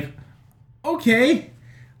 I'm like, okay,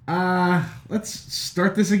 let's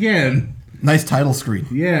start this again. Nice title screen.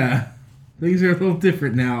 Yeah. Things are a little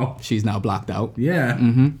different now. She's now blocked out. Yeah.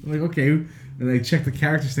 Mm-hmm. I'm like, okay. And I check the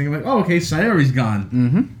characters thing. I'm like, oh, okay, Sayori's gone.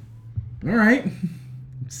 Mm-hmm. All right.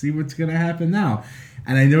 Let's see what's going to happen now.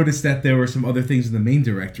 And I noticed that there were some other things in the main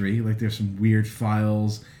directory. Like there's some weird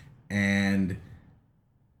files and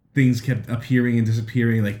things kept appearing and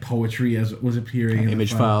disappearing. Like poetry was appearing.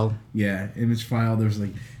 Image file. Yeah, image file.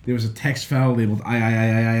 There was a text file labeled I.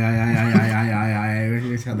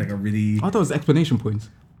 It had like a really. I thought it was exclamation points.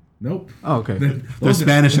 Nope. Oh, okay. The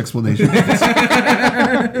Spanish explanation.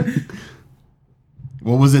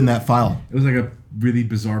 What was in that file? It was like a really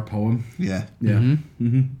bizarre poem. Yeah. Yeah. Mm-hmm.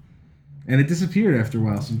 Mm-hmm. And it disappeared after a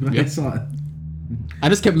while, so I'm glad I saw it. I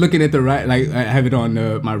just kept looking at the right, like I have it on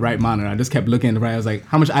my right monitor. I just kept looking at the right. I was like,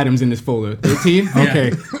 how much items in this folder? 13?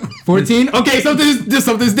 Okay. 14? Okay,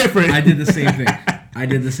 something's different. I did the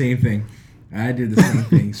same thing.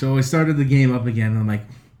 So I started the game up again, and I'm like,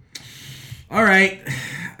 all right,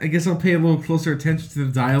 I guess I'll pay a little closer attention to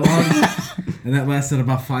the dialogue. And that lasted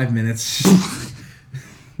about 5 minutes.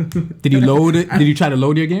 Did you load it? Did you try to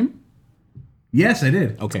load your game? Yes, I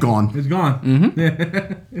did. Okay. It's gone. It's gone.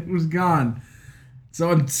 Mm-hmm. It was gone. So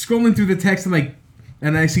I'm scrolling through the text, and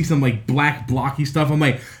I see some like black blocky stuff. I'm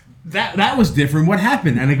like, that was different. What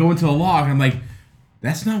happened? And I go into a log. I'm like,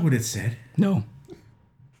 that's not what it said. No.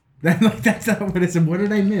 That's not what it said. What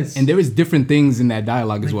did I miss? And there is different things in that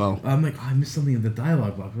dialogue as well. I'm like, I missed something in the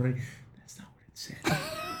dialogue box. That's not what it said.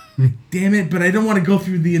 Damn it, but I don't want to go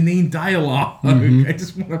through the inane dialogue. Mm-hmm. I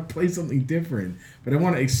just want to play something different. But I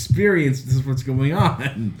want to experience this is what's going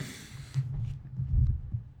on.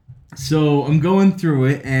 So I'm going through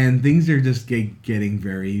it, and things are just getting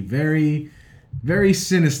very, very, very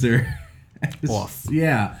sinister. Off.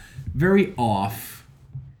 Yeah, very off.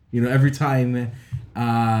 Every time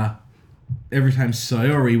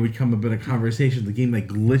Sayori would come up in a conversation, the game like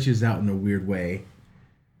glitches out in a weird way.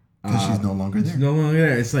 Because she's no longer there. She's no longer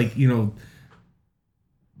there. It's like,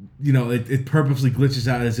 it purposely glitches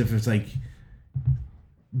out as if it's like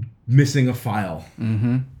missing a file.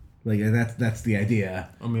 Mm-hmm. Like that's the idea.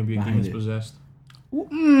 Or maybe a game is possessed.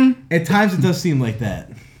 At times it does seem like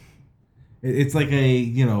that. It's like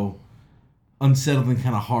a unsettling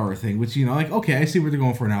kind of horror thing, which like okay, I see what they're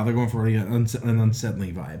going for now. They're going for an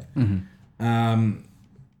unsettling vibe.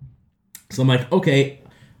 So I'm like, okay,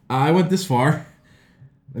 I went this far.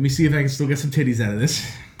 Let me see if I can still get some titties out of this.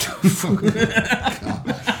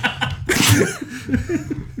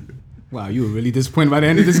 Wow, you were really disappointed by the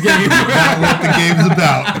end of this game. That's what the game's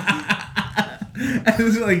about.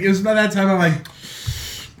 It was by that time I'm like,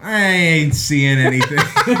 I ain't seeing anything.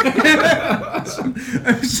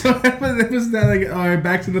 So it was that like, all right,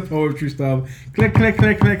 back to the poetry stuff. Click, click,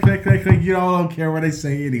 click, click, click, click, click. You all don't care what I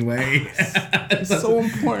say anyway. It's so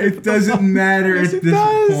important. It doesn't matter Yes, at it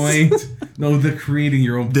does. this point. No, the creating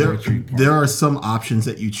your own poetry part. There are some options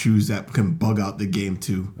that you choose that can bug out the game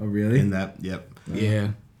too. Oh, really? In that, yep.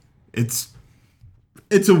 Yeah. It's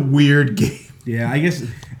a weird game. Yeah, I guess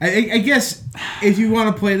if you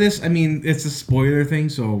want to play this, I mean, it's a spoiler thing,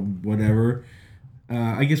 so whatever.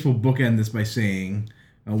 I guess we'll bookend this by saying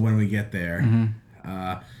when we get there,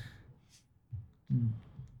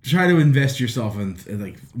 try to invest yourself in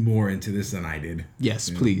like more into this than I did. Yes,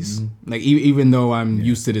 please. Like even though I'm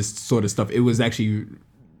used to this sort of stuff, it was actually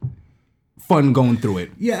fun going through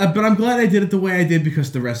it. Yeah, but I'm glad I did it the way I did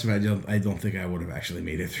because the rest of it, I don't think I would have actually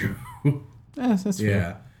made it through. Yes, that's fair.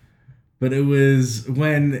 Yeah. But it was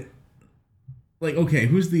when, like, okay,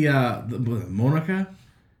 who's the Monica?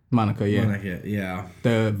 Monica, yeah. Monica, yeah.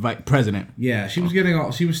 The president. Yeah, she was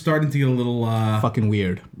she was starting to get a little, Fucking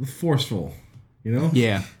weird. forceful, you know?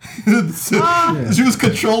 Yeah. She was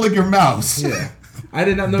controlling your mouse. Yeah. I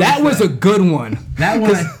did not know That was a good one.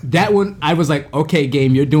 That one, I was like, okay,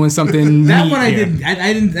 game, you're doing something. that neat one I here. didn't,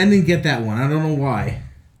 I didn't get that one. I don't know why.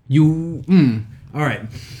 All right.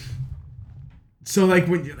 So like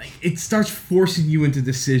when it starts forcing you into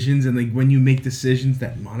decisions, and like when you make decisions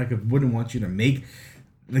that Monica wouldn't want you to make,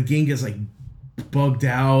 the game gets like bugged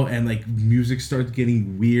out, and like music starts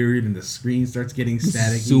getting weird, and the screen starts getting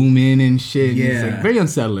static. Zoom in and shit. Yeah. It's like very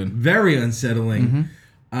unsettling. Very unsettling.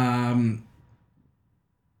 And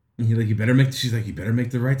he's like, she's like, you better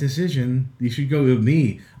make the right decision. You should go with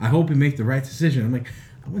me. I hope you make the right decision. I'm like,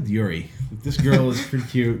 I'm with Yuri. This girl is pretty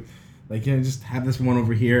cute. Like, just have this one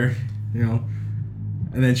over here,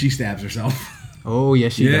 And then she stabs herself. Oh,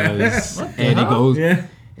 yes, she does. And it goes. Yeah.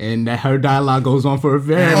 And her dialogue goes on for a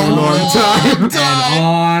very long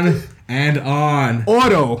time. And on.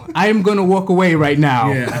 Otto, I am going to walk away right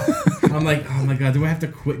now. Yeah. I'm like, oh my god, do I have to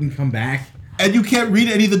quit and come back? And you can't read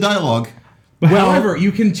any of the dialogue. But however,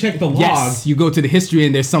 you can check the log. Yes, you go to the history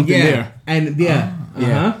and there's something there. And yeah.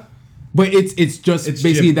 But it's just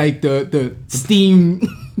basically like the Steam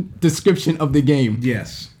description of the game.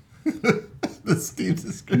 Yes. The Steam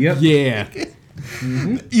description. Yep. Yeah.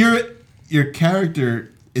 Your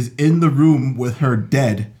character is in the room with her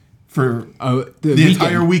dead for the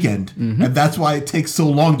entire weekend. And that's why it takes so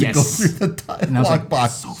long to go through the dialogue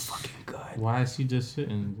box. So fucking good. Why is he just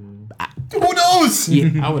sitting, dude? Who knows?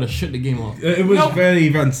 I would have shut the game off. It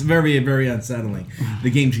was very, very unsettling. The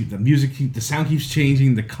game, the music, the sound keeps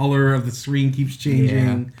changing. The color of the screen keeps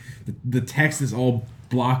changing. Yeah. The text is all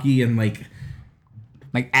blocky and like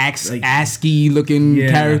ASCII looking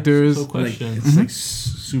characters. So question. It's like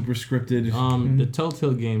super scripted. The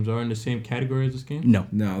Telltale games are in the same category as this game?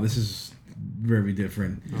 No, this is very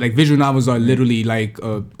different. Like visual novels are literally like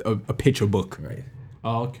a picture book. Right.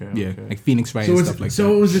 Oh, okay. Yeah, okay. like Phoenix Wright and stuff like that.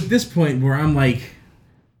 So it was at this point where I'm like,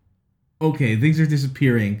 okay, things are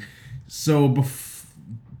disappearing. So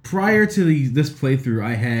prior to this playthrough,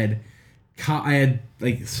 I had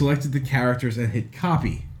like selected the characters and hit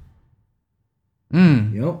copy.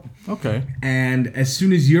 Yep. Okay. And as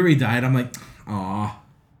soon as Yuri died, I'm like, aw,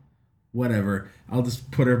 whatever. I'll just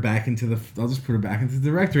put her back into the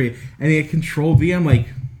directory. And I hit Control V. I'm like,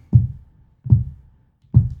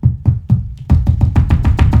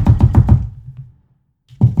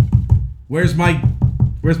 Where's my?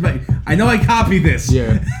 I know I copied this.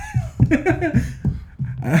 Yeah.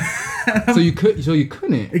 So you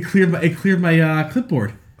couldn't. It cleared my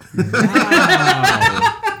clipboard.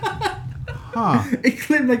 Huh. It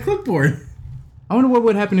cleared my clipboard. I wonder what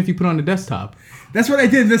would happen if you put it on the desktop. That's what I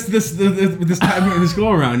did this time this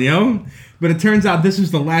go around, But it turns out this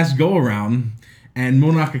was the last go around, and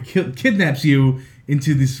Monica kidnaps you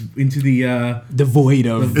into the void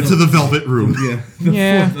of into the velvet room.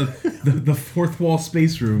 The fourth wall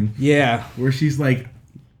space room. Yeah, where she's like,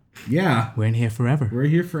 Yeah. We're in here forever. We're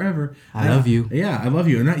here forever. I love you. Yeah, I love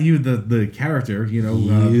you. And not you, the character, you know.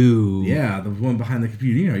 You. Yeah, the one behind the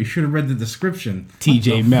computer. You know, you should have read the description.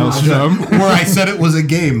 TJ Maelstrom. Where I said it was a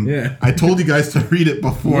game. Yeah. I told you guys to read it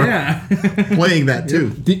before playing that too.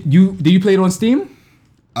 Did you play it on Steam?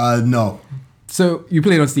 No. So you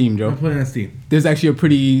played on Steam, Joe. I'm playing on Steam. There's actually a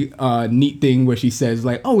pretty neat thing where she says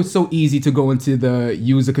like, "Oh, it's so easy to go into the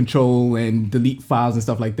user control and delete files and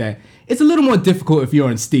stuff like that. It's a little more difficult if you're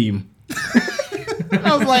on Steam."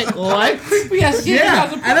 I was like, "What?"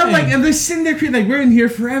 Yeah, and I'm like, and they're sitting there like, we're in here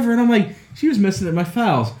forever, and I'm like, she was messing up my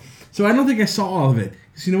files, so I don't think I saw all of it.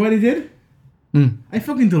 So you know what I did? I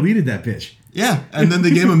fucking deleted that bitch. Yeah, and then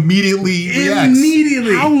the game immediately reacts.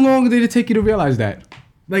 Immediately. How long did it take you to realize that?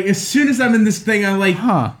 Like as soon as I'm in this thing, I'm like,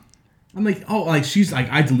 Huh. I'm like, oh, like she's like,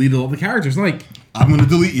 I deleted all the characters. I'm like, I'm gonna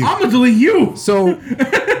delete you. I'm gonna delete you. So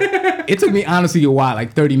it took me honestly a while,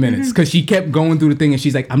 like 30 minutes, because she kept going through the thing and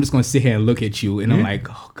she's like, I'm just gonna sit here and look at you. And I'm like,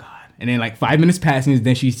 oh God. And then like 5 minutes passing, and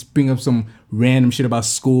then she's bringing up some random shit about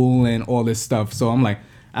school and all this stuff. So I'm like,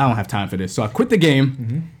 I don't have time for this. So I quit the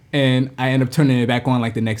game and I end up turning it back on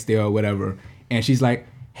like the next day or whatever. And she's like,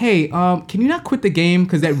 hey, can you not quit the game?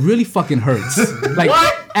 Because that really fucking hurts. Like,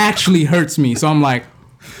 actually hurts me. So I'm like,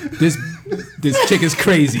 this chick is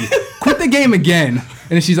crazy. Quit the game again. And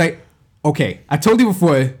then she's like, okay, I told you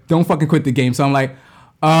before, don't fucking quit the game. So I'm like,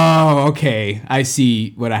 oh, okay, I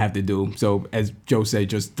see what I have to do. So as Joe said,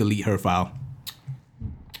 just delete her file.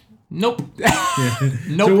 Nope.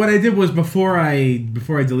 Nope. So what I did was before I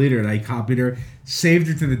deleted her, I copied her, saved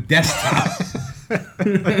her to the desktop.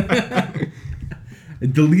 I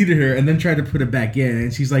deleted her and then tried to put it back in,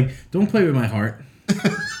 and she's like, "Don't play with my heart."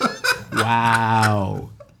 Wow.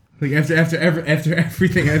 Like after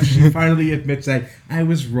everything, after she finally admits that I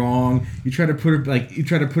was wrong, you try to put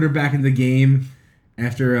her back in the game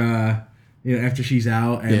after after she's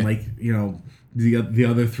out, and the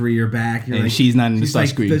other three are back, and like, she's not in the start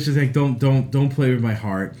screen. She's like, don't play with my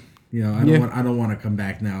heart. You know, I don't want to come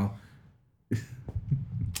back now.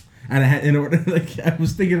 And I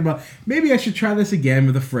was thinking about maybe I should try this again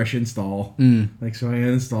with a fresh install. Like, so I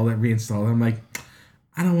uninstalled it, reinstalled it. I'm like,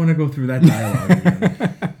 I don't want to go through that dialogue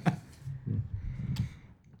again.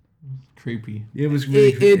 Creepy. It was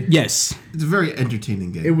really creepy. Yes. It's a very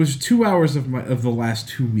entertaining game. It was 2 hours of the last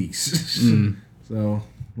 2 weeks. So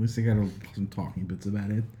at least I got some talking bits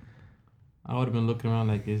about it. I would have been looking around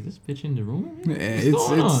like, is this bitch in the room?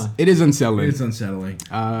 It is unsettling. It's unsettling.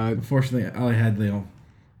 Unfortunately, all I had, I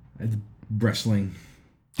had wrestling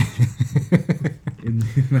in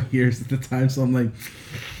my ears at the time, so I'm like,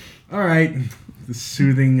 all right, the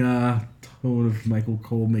soothing tone of Michael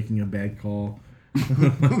Cole making a bad call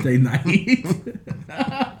on Monday night,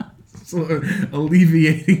 so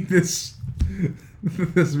alleviating this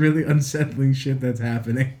really unsettling shit that's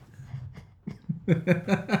happening.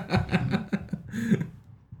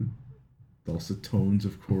 Dulcet tones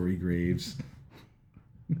of Corey Graves.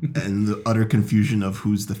 And the utter confusion of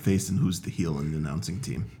who's the face and who's the heel in the announcing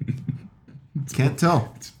team. Can't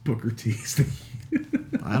tell. It's Booker T's.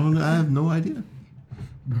 I don't know. I have no idea.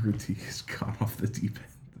 Booker T has gone off the deep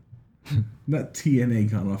end. Not TNA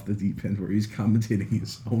gone off the deep end where he's commentating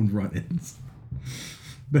his own run-ins.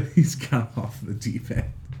 But he's gone off the deep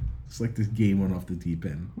end. It's like this game went off the deep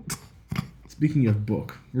end. Speaking of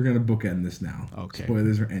book, we're going to bookend this now. Okay.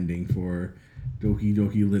 Spoilers are ending for Doki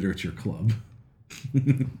Doki Literature Club.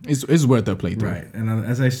 It's worth a playthrough, right? And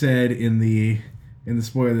as I said in the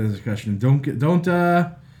spoiler discussion, don't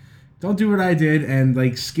do what I did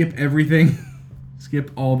and skip everything,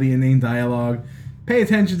 skip all the inane dialogue, pay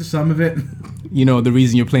attention to some of it. You know the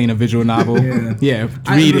reason you're playing a visual novel. Yeah,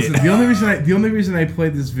 read it. The only reason I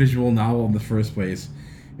played this visual novel in the first place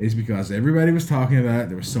is because everybody was talking about it.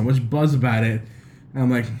 There was so much buzz about it, and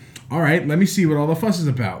I'm like, all right, let me see what all the fuss is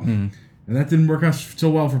about. And that didn't work out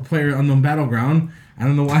so well for PlayerUnknown Battleground. I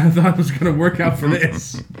don't know why I thought it was going to work out for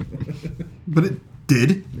this. But it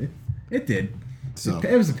did. It did. So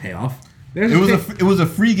it was a payoff. It was a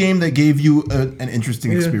free game that gave you an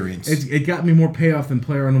interesting experience. It got me more payoff than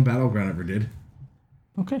PlayerUnknown Battleground ever did.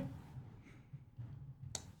 Okay.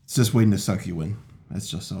 It's just waiting to suck you in. That's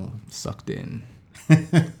just all. Sucked in.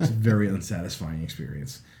 It's a very unsatisfying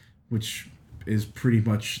experience, which is pretty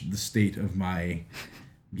much the state of my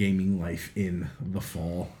gaming life in the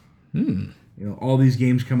fall. You know, all these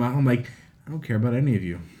games come out. I'm like, I don't care about any of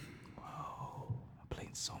you. Whoa, I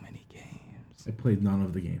played so many games. I played none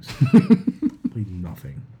of the games. I played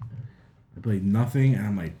nothing. And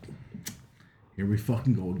I'm like, here we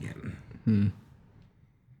fucking go again.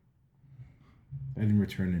 I didn't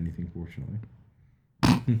return anything, fortunately.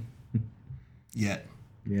 Yet.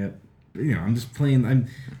 Yep. I'm just playing. I'm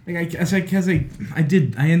like I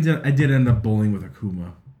did end up bowling with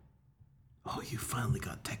Akuma. Oh, you finally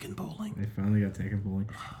got Tekken bowling. I finally got Tekken bowling.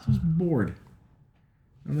 So I was bored.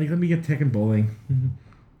 I'm like, let me get Tekken bowling.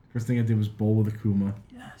 First thing I did was bowl with Akuma.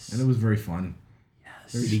 Yes. And it was very fun.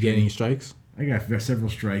 Yes. Did you get any strikes? I got several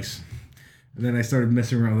strikes. And then I started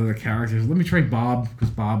messing around with other characters. Let me try Bob, because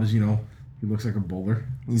Bob is, he looks like a bowler.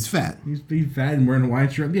 He's fat. He's fat and wearing a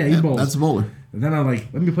wide shirt. Yeah, he bowls. That's a bowler. And then I'm like,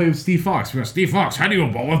 let me play with Steve Fox. Because Steve Fox, how do you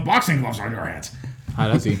bowl with boxing gloves on your hands?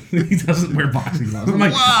 How does he? He doesn't wear boxing gloves. I'm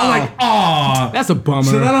like, aw. That's a bummer.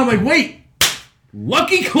 So then I'm like, wait,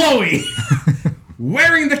 Lucky Chloe.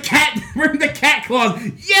 Wearing the cat claws.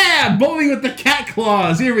 Yeah, bowling with the cat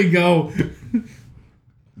claws. Here we go.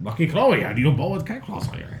 Lucky Chloe, how do you bowl with cat claws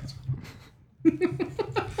on your hands?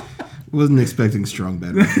 Wasn't expecting strong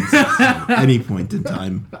veterans at any point in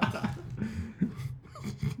time.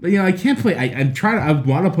 But I can't play. I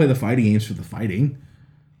want to play the fighting games for the fighting,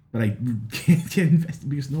 but I can't get invested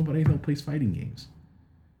because nobody I know plays fighting games.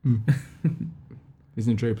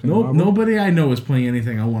 Isn't Dre playing Marvel? Nobody I know is playing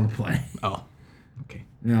anything I want to play. Oh, okay.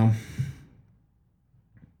 You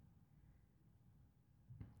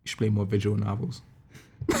should play more visual novels.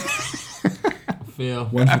 Fail.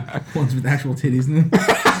 Ones with actual titties in them.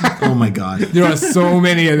 Oh my god. There are so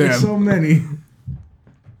many of them. There's so many.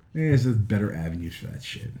 There's better avenues for that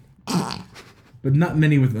shit. But not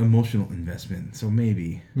many with emotional investment, so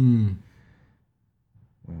maybe. Well,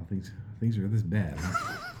 things are this bad.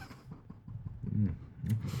 Huh?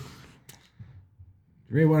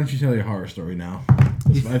 Ray, why don't you tell your horror story now?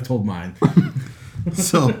 I've told mine.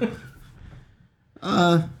 So,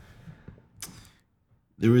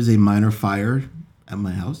 there was a minor fire at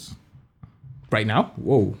my house. Right now?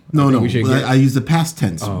 Whoa. No. I use the past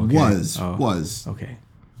tense. Oh, okay. Was. Okay.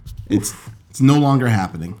 It's no longer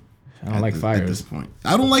happening. I don't like fires. At this point.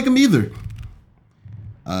 I don't like them either.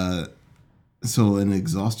 So an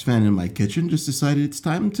exhaust fan in my kitchen just decided it's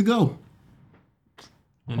time to go.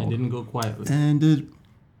 And it didn't go quietly. And it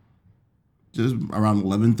just around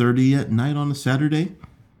 11:30 at night on a Saturday.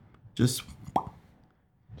 Just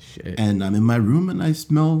shit. And I'm in my room and I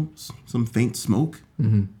smell some faint smoke.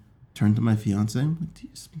 Mm-hmm. Turn to my fiance. I'm like, do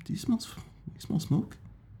you smell smoke?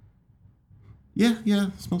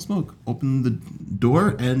 Yeah, smell smoke. Open the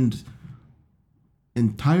door and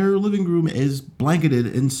entire living room is blanketed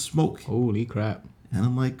in smoke. Holy crap. And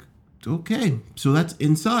I'm like, okay, so that's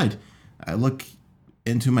inside. I look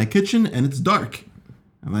into my kitchen and it's dark.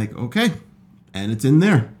 I'm like, okay, and it's in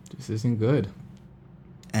there. This isn't good.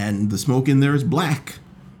 And the smoke in there is black.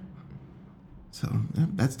 So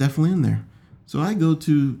that's definitely in there. So I go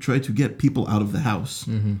to try to get people out of the house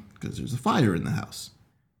because there's a fire in the house.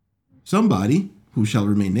 Somebody, who shall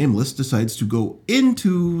remain nameless, decides to go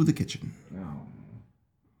into the kitchen.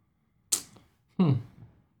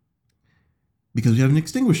 Because we have an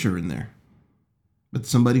extinguisher in there. But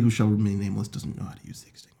somebody who shall remain nameless doesn't know how to use the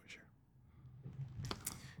extinguisher.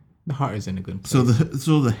 The heart is in a good place.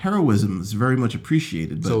 So the heroism is very much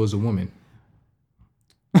appreciated. But so is a woman.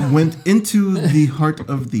 Went into the heart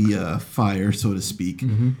of the fire, so to speak,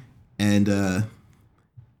 and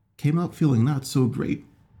came out feeling not so great.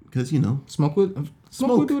 Because, Smoke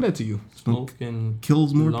will do that to you. Smoke and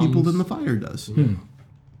kills more lungs. people than the fire does.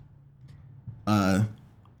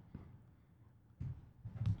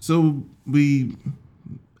 So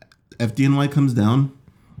FDNY comes down,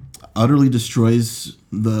 utterly destroys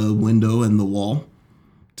the window and the wall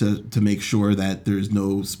to make sure that there's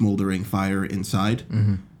no smoldering fire inside.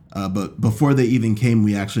 But before they even came,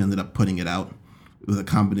 we actually ended up putting it out with a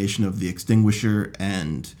combination of the extinguisher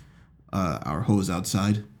and our hose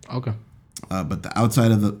outside. Okay. But the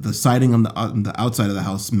outside of the siding on the outside of the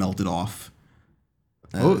house melted off.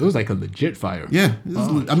 It was like a legit fire. Yeah.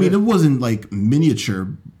 I mean, it wasn't like miniature,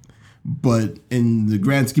 but in the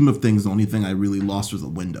grand scheme of things, the only thing I really lost was a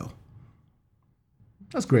window.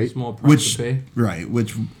 That's great. Small price to pay. Right,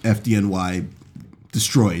 which FDNY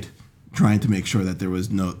destroyed, trying to make sure that there was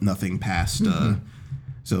nothing past.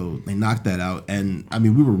 So they knocked that out. And, I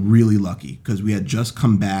mean, we were really lucky because we had just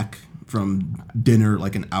come back from dinner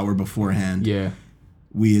like an hour beforehand. Yeah.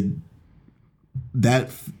 We had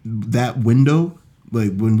that window,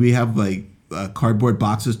 like when we have like cardboard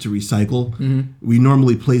boxes to recycle, we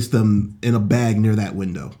normally place them in a bag near that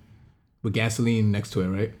window. With gasoline next to it,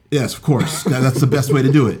 right? Yes, of course. That's the best way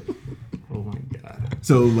to do it. Oh my god.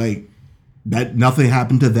 So like that, nothing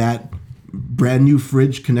happened to that. Brand new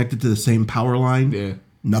fridge connected to the same power line. Yeah.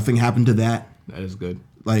 Nothing happened to that. That is good.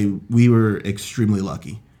 Like we were extremely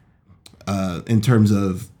lucky in terms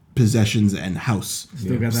of possessions and house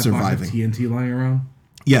Still got that surviving. box of TNT lying around?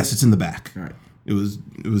 Yes, it's in the back. All right. It was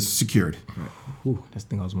secured. Ooh, that's the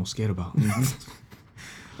thing I was most scared about.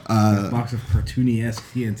 A box of cartoony-esque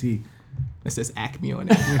TNT. It says Acme on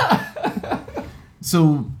it.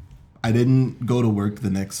 So I didn't go to work the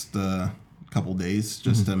next couple days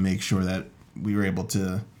just to make sure that we were able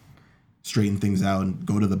to straighten things out and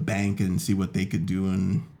go to the bank and see what they could do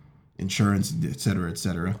and insurance, et cetera, et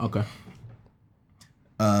cetera. Okay.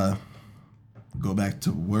 Go back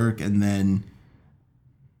to work, and then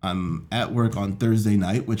I'm at work on Thursday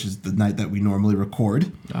night, which is the night that we normally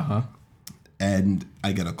record. Uh-huh. And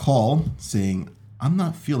I get a call saying, I'm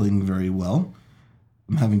not feeling very well.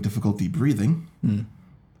 I'm having difficulty breathing.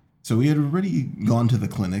 So we had already gone to the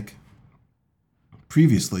clinic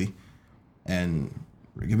previously, and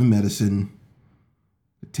we're given medicine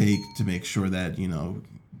to take to make sure that, you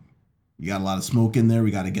got a lot of smoke in there.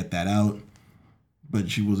 We got to get that out. But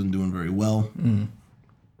she wasn't doing very well.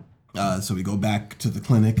 So we go back to the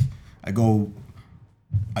clinic. I go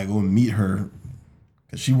and meet her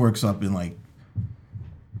because she works up in like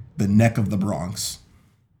the neck of the Bronx.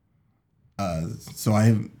 So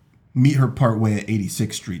I meet her partway at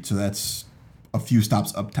 86th Street. So that's a few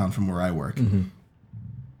stops uptown from where I work.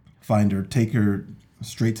 Find her, take her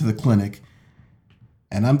straight to the clinic.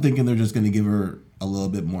 And I'm thinking they're just going to give her a little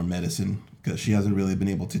bit more medicine because she hasn't really been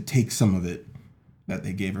able to take some of it that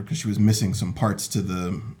they gave her because she was missing some parts to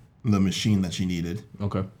the machine that she needed.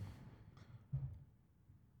 Okay.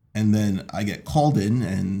 And then I get called in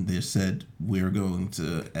and they said, we're going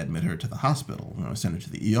to admit her to the hospital. And I sent her to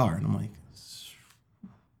the ER. And I'm like,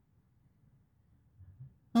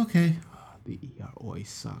 okay. The ER always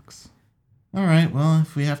sucks. All right. Well,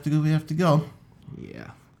 if we have to go, we have to go.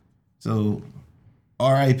 Yeah. So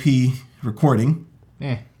RIP recording.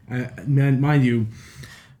 Mind you,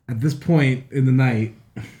 at this point in the night,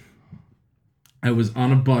 I was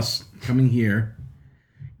on a bus coming here,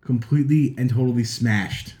 completely and totally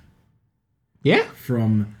smashed. Yeah?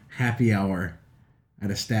 From happy hour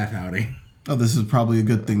at a staff outing. Oh, this is probably a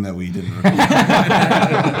good thing that we didn't record.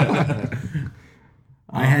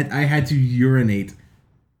 I had to urinate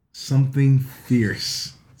something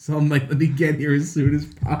fierce. So I'm like, let me get here as soon as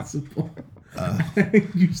possible.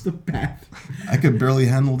 Use the bath. I could barely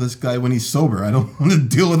handle this guy when he's sober. I don't want to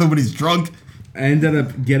deal with him when he's drunk. I ended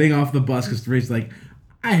up getting off the bus because Ray's like,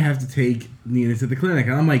 I have to take Nina to the clinic.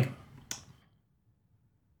 And I'm like,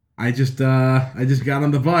 I just got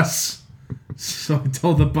on the bus. So I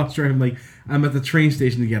told the bus driver, I'm like, I'm at the train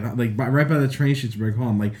station to get, like, right by the train station to bring home.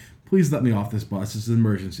 I'm like, please let me off this bus. It's an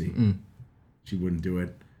emergency. She wouldn't do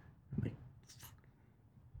it. I'm like,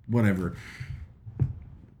 whatever.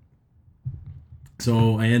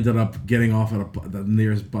 So I ended up getting off at the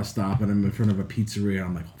nearest bus stop, and I'm in front of a pizzeria.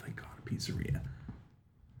 I'm like, oh, thank God, a pizzeria.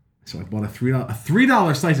 So I bought a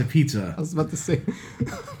 $3 slice of pizza. I was about to say.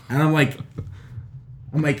 And I'm like,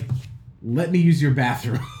 let me use your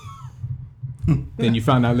bathroom. Then you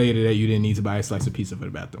found out later that you didn't need to buy a slice of pizza for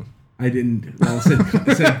the bathroom. I didn't. Well,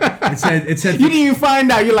 it said. You didn't even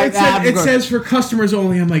find out. You're like, it says for customers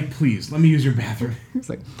only. I'm like, please, let me use your bathroom. It's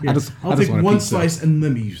like, I'll take one slice and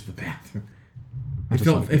let me use the bathroom.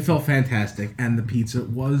 It felt fantastic, and the pizza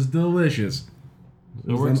was delicious.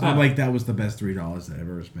 I'm like, that was the best $3 that I've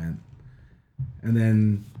ever spent. And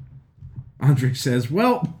then Andre says,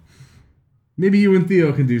 well, maybe you and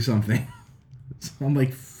Theo can do something. So I'm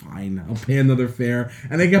like, fine, I'll pay another fare.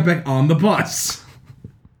 And I got back on the bus.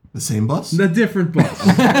 The same bus? The different bus.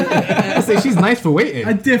 I say she's nice for waiting.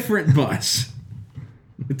 A different bus.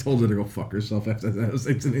 I told her to go fuck herself after that. I was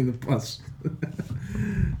exiting the bus.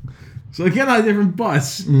 So I get on a different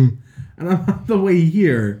bus, and I'm on the way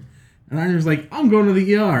here, and I was like, I'm going to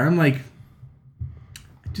the ER. I'm like,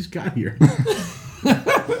 I just got here.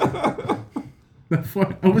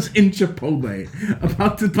 I was in Chipotle,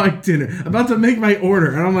 about to buy dinner, about to make my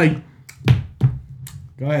order, and I'm like,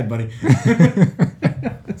 go ahead, buddy.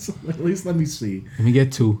 So at least let me see. Let me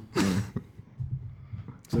get two.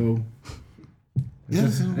 So I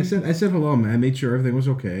said hello, man. I made sure everything was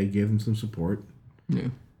okay. Gave them some support. Yeah.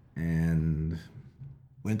 And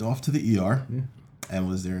went off to the ER and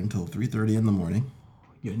was there until 3:30 in the morning.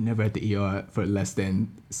 You're never at the ER for less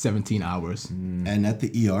than 17 hours. And at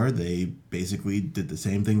the ER, they basically did the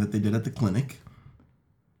same thing that they did at the clinic,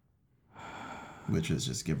 which is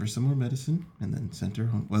just give her some more medicine and then sent her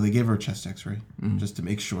home. Well, they gave her a chest x-ray just to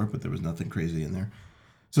make sure, but there was nothing crazy in there.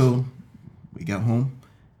 So we got home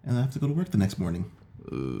and I have to go to work the next morning.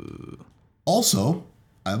 Also,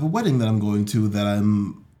 I have a wedding that I'm going to that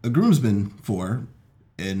I'm a groomsman for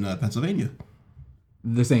in Pennsylvania.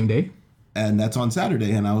 The same day? And that's on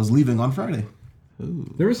Saturday, and I was leaving on Friday.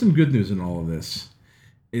 There was some good news in all of this,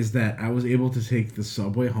 is that I was able to take the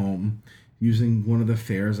subway home using one of the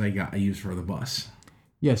fares I used for the bus.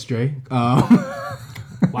 Yes, Dre. Wow.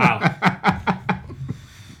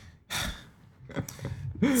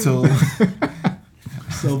 So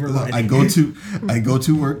Silver lining. I go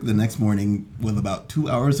to work the next morning with about 2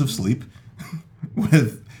 hours of sleep,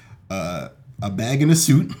 with a bag and a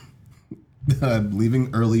suit. I'm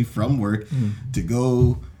leaving early from work to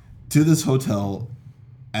go to this hotel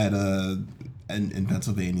in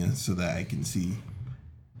Pennsylvania so that I can see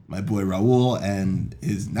my boy Raul and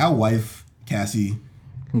his now wife Cassie.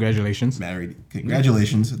 Congratulations. Married.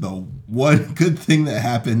 Congratulations. The one good thing that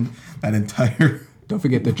happened that entire Don't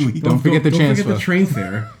forget the week. don't forget the transfer. Don't forget the train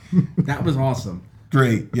fare. That was awesome.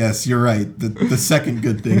 Great. Yes, you're right. The second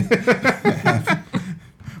good thing that happened.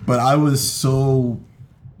 But I was so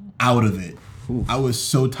out of it. Oof. I was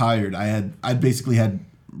so tired. I basically had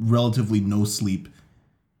relatively no sleep.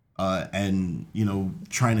 And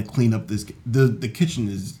trying to clean up this the kitchen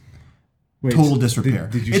is total disrepair.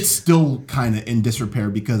 Did you, it's still kind of in disrepair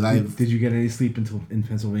because did you get any sleep until in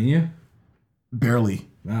Pennsylvania? barely.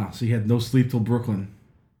 Wow, so you had no sleep till Brooklyn.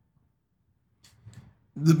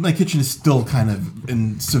 My kitchen is still kind of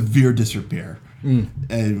in severe disrepair.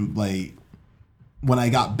 And like when I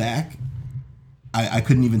got back, I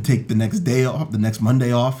couldn't even take the next day off, the next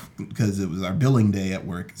Monday off, because it was our billing day at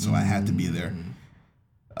work, so I had to be there.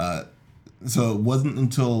 So it wasn't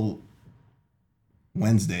until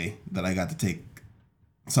Wednesday that I got to take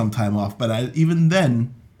some time off, but even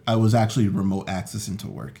then I was actually remote access into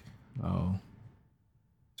work. Oh.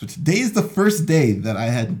 So today is the first day that I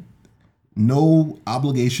had no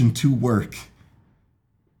obligation to work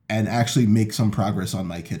and actually make some progress on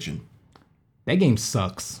my kitchen. That game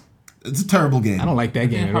sucks. It's a terrible game. I don't like that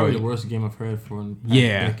game at all. Probably the worst game I've heard for a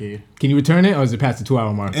decade. Can you return it, or is it past the 2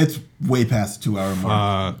 hour mark? It's way past the 2 hour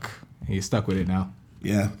mark. Fuck. You're stuck with it now.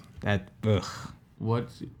 Yeah. Ugh.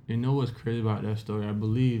 What's crazy about that story? I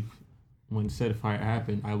believe when said fire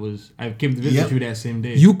happened, I came to visit you that same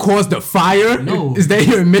day. You caused the fire? No. Is that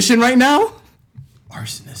your mission right now?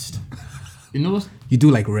 Arsonist. You know what? You do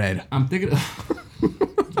like red. I'm thinking.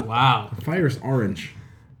 Wow. Fire's orange.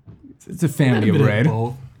 It's a family of Bit red.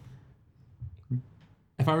 both.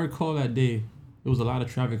 If I recall that day, there was a lot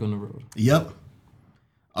of traffic on the road. Yep.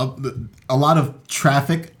 A lot of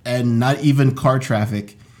traffic, and not even car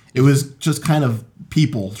traffic. It was just kind of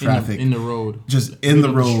people traffic. In the road. Just in the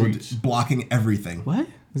on road, streets. blocking everything. What?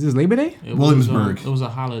 Is this Labor Day? Williamsburg. It was a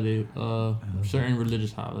holiday, certain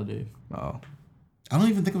religious holiday. Oh. I don't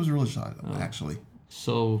even think it was a religious holiday, actually.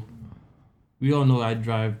 So, we all know I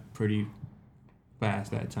drive pretty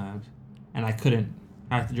fast at times. And I couldn't.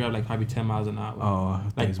 I have to drive like probably 10 miles an hour. Oh, I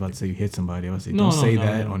thought he was about to say you hit somebody. I was like, No, don't say no,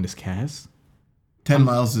 that no. on this cast. 10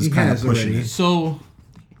 miles is he kind of has pushing already. it. So,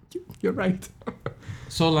 You're right.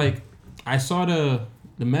 So like, I saw the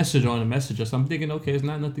message on the messenger, so I'm thinking, okay, it's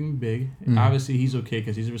not nothing big. Obviously, he's okay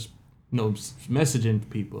because he's messaging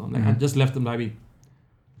people. I'm like, I just left him maybe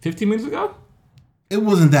 15 minutes ago. It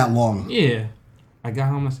wasn't that long. Yeah, I got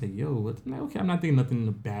home. I said, yo, what? I'm like, okay, I'm not thinking nothing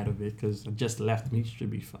bad of it because I just left him. He should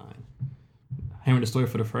be fine. Hearing the story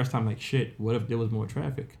for the first time, like, shit. What if there was more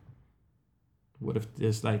traffic? What if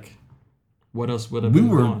there's like, what else would have We been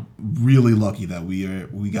were gone? really lucky that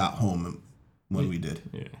we got home when we did.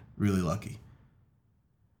 Yeah. Really lucky.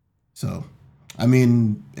 So, I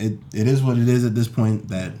mean, it is what it is at this point.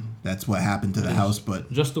 That's what happened to the house,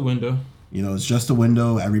 but Just the window. it's just a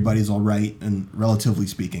window. Everybody's all right, and relatively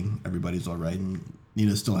speaking, everybody's all right. And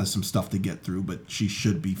Nina still has some stuff to get through, but she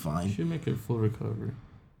should be fine. Should make it full recovery.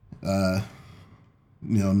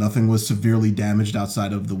 Nothing was severely damaged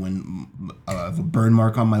outside of of a burn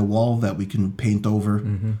mark on my wall that we can paint over,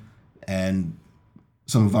 and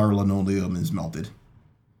some of our linoleum is melted,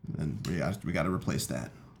 and we got to replace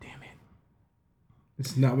that. Damn it.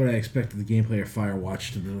 It's not what I expected the gameplay of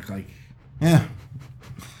Firewatch to look like. Yeah.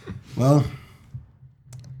 Well,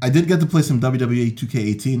 I did get to play some WWE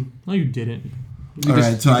 2K18. No, you didn't. All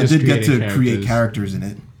right, so I did get to created create characters in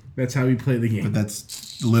it, That's how we play the game. but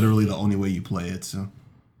that's literally the only way you play it. So,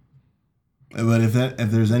 but if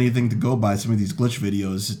there's anything to go by, some of these glitch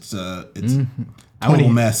videos, it's total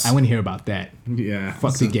mess. I want to hear about that. Yeah.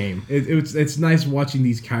 Fuck the game. It's nice watching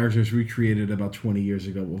these characters recreated about 20 years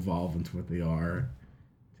ago evolve into what they are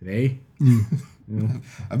today.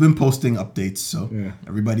 I've been posting updates, so Yeah.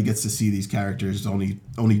 everybody gets to see these characters. Only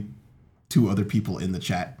 2 other people in the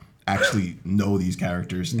chat actually know these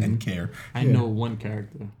characters and care. I know one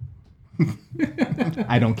character.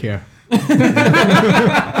 I don't care.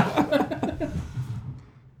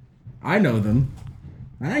 I know them.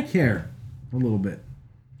 I care a little bit.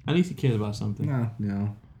 At least he cares about something.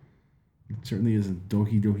 No. It certainly isn't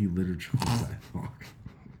Doki Doki literature. Fuck.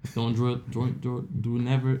 Don't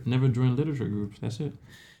never join literature groups. That's it.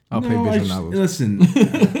 I'll play visual novels. Listen,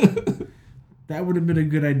 that would have been a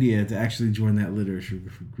good idea to actually join that literature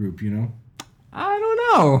group. You know. I don't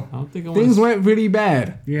know. I don't think Things went really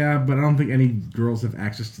bad. Yeah, but I don't think any girls have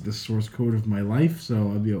access to the source code of my life, so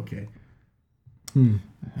I'll be okay.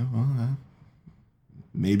 Well,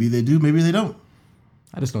 maybe they do, maybe they don't.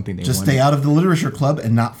 I just don't think they Just want stay it. out of the literature club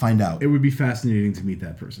and not find out. It would be fascinating to meet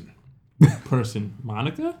that person.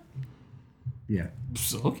 Monica? Yeah.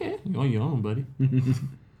 Okay, you're on your own, buddy.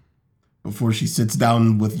 Before she sits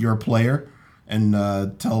down with your player and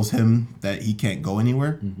tells him that he can't go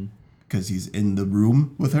anywhere because he's in the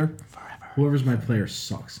room with her. Forever. Whoever's my player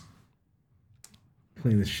sucks.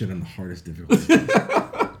 Playing this shit on the hardest difficulty.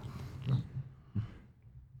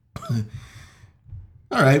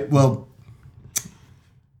 All right, well,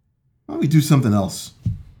 why don't we do something else?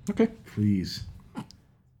 Okay. Please.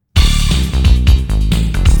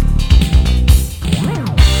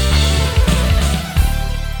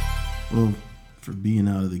 Well, for being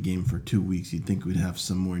out of the game for 2 weeks, you'd think we'd have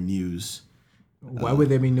some more news. Why would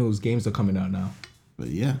there be news? Games are coming out now. But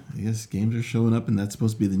yeah, I guess games are showing up, and that's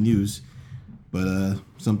supposed to be the news. But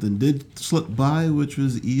something did slip by, which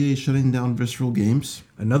was EA shutting down Visceral Games.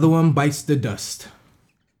 Another one bites the dust.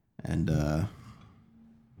 And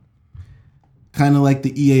kind of like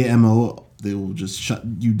the EA MO, they will just shut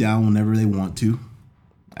you down whenever they want to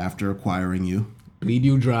after acquiring you. Bleed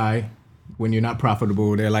you dry when you're not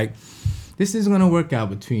profitable. They're like, this isn't going to work out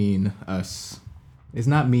between us. It's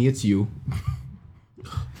not me, it's you.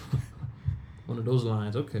 One of those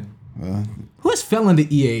lines. Okay. Who has fell into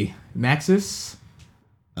EA? Maxis?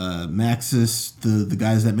 Maxis, the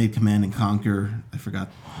guys that made Command and Conquer, I forgot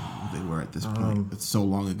who they were at this point. It's so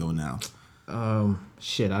long ago now.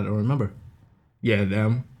 Shit, I don't remember. Yeah,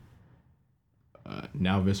 them.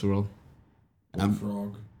 Now Visceral.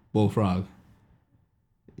 Bullfrog.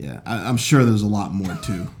 Yeah, I'm sure there's a lot more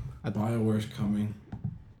too. BioWare's coming.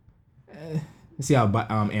 Let's see how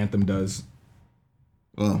Anthem does.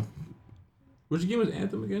 Well, Which game was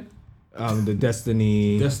Anthem again? The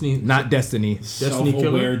Destiny. Not Destiny. Destiny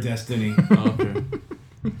Killer. Destiny. Oh, okay.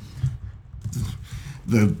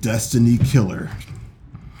 the Destiny Killer.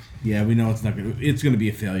 Yeah, we know it's not gonna. It's gonna be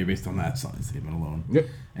a failure based on that statement alone. Yep.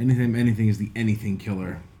 Anything is the anything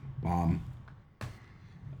killer. Bomb.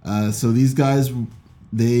 So these guys,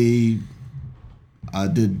 they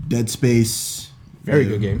did Dead Space. Very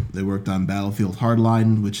good game. They worked on Battlefield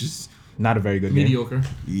Hardline, which is Not a very good game. Mediocre.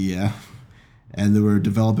 yeah, and they were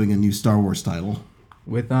developing a new Star Wars title.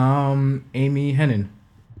 With Amy Hennig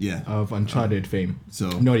Yeah, of Uncharted fame. so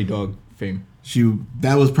Naughty Dog fame.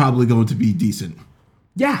 that was probably going to be decent.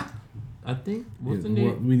 Yeah. I think. Wasn't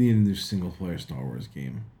it? We need a new single player Star Wars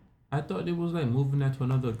game. I thought it was like moving that to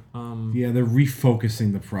another. Yeah, they're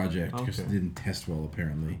refocusing the project because Okay. it didn't test well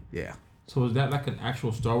apparently. Yeah. So is that like an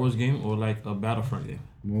actual Star Wars game or like a Battlefront game?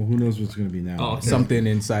 Well, who knows what's gonna be now? Oh, okay. Something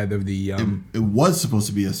inside of the It was supposed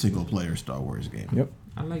to be a single player Star Wars game. Yep.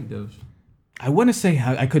 I like those. I want to say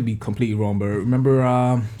I could be completely wrong, but remember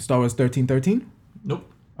Star Wars 1313? Nope.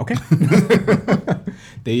 Okay.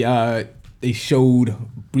 They showed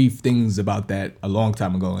brief things about that a long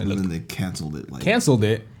time ago and And look, then they canceled it. canceled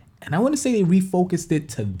it. And I want to say they refocused it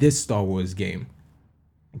to this Star Wars game.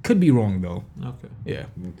 Could be wrong though. Okay. Yeah.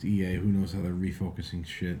 It's EA. Who knows how they're refocusing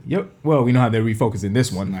shit? Yep. Well, we know how they're refocusing this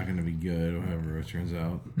It's one. not gonna be good, or however it turns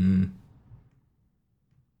out.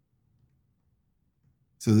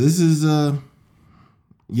 So this is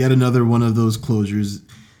yet another one of those closures.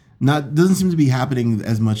 Doesn't seem to be happening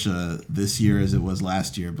as much this year as it was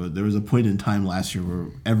last year, but there was a point in time last year where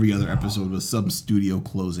every other episode was some studio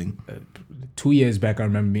closing. 2 years back, I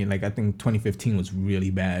remember being like, I think 2015 was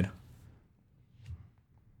really bad.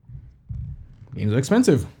 Games are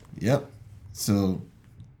expensive. Yep. So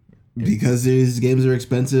because these games are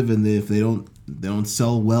expensive, and if they don't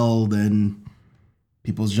sell well, then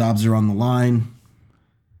people's jobs are on the line.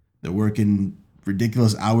 They're working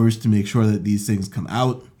ridiculous hours to make sure that these things come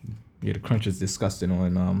out. Yeah, the crunch is disgusting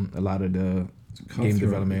on a lot of the game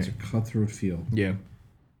development. It's a cutthroat field. Yeah.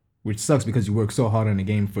 Which sucks because you work so hard on a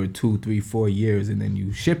game for 2, 3, 4 years and then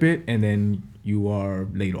you ship it and then you are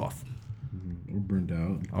laid off. We're burned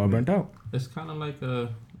out. Or burnt out. It's kind of like a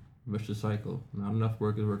vicious cycle. Not enough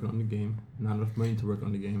workers working on the game. Not enough money to work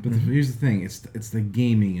on the game. But here's the thing: it's the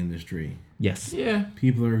gaming industry. Yes. Yeah.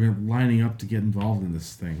 People are lining up to get involved in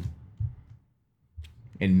this thing.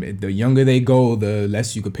 And the younger they go, the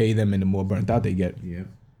less you could pay them and the more burnt out they get. Yep.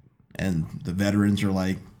 And the veterans are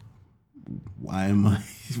like, why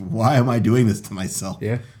am I doing this to myself?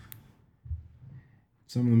 Yeah.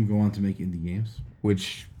 Some of them go on to make indie games.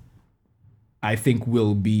 Which I think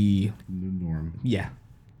will be New norm. yeah,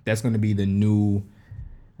 that's going to be the new,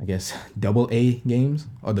 I guess, AA games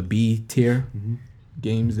or the B tier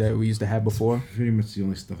games that we used to have before. Pretty much the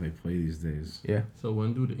only stuff I play these days. Yeah. So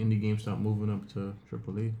when do the indie games start moving up to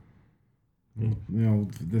AAA? You know,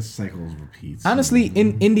 this cycle repeats. Honestly,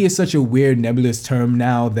 indie is such a weird nebulous term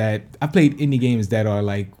now that I played indie games that are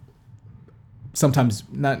like sometimes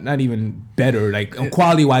not even better. Like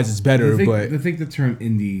quality wise, it's better, but I think the term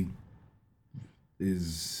indie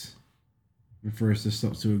refers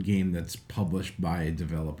to a game that's published by a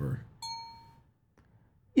developer.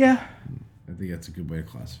 yeah, I think that's a good way to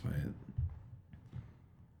classify it.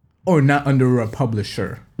 or not under a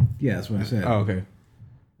publisher. Yeah, that's what I said. Oh, okay.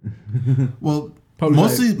 Well,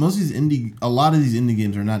 Published most of these a lot of these indie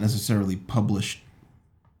games are not necessarily published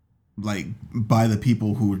like by the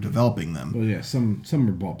people who are developing them. Well, yeah, some are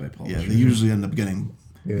bought by publishers. Yeah, they usually end up getting.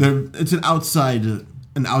 It's an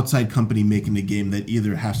outside company making a game that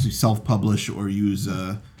either has to self-publish or use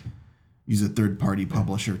a third-party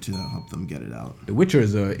publisher to help them get it out. The Witcher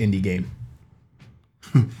is an indie game.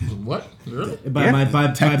 What? Really? By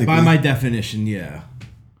my definition, yeah.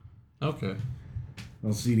 Okay.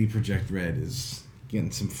 Well, CD Projekt Red is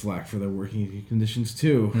getting some flack for their working conditions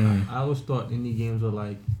too. I always thought indie games are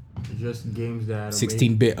like just games that are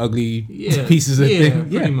 16-bit ugly made, pieces of things.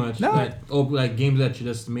 pretty much. No. Like games that you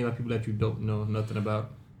just made by people that you don't know nothing about.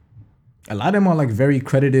 A lot of them are like very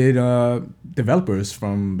credited developers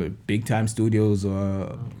from big time studios.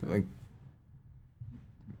 Like,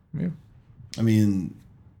 yeah. I mean,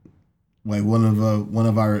 like one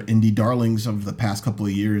of our indie darlings of the past couple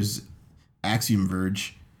of years, Axiom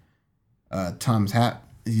Verge. Tom's hat.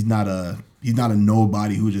 He's not a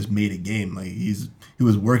nobody who just made a game. Like he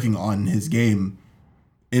was working on his game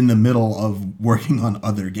in the middle of working on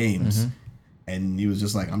other games, and he was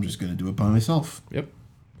just like, I'm just gonna do it by myself. Yep.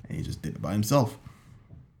 And he just did it by himself.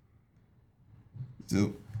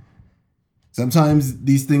 So sometimes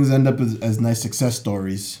these things end up as nice success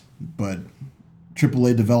stories, but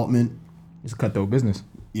AAA development, It's a cutthroat business.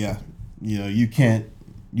 yeah, you can't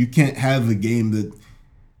have a game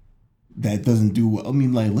that doesn't do well. I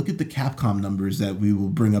mean, like, look at the Capcom numbers that we will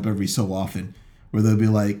bring up every so often, where they'll be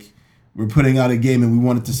like, we're putting out a game and we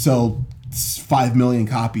want it to sell 5 million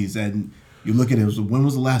copies, and you look at it, when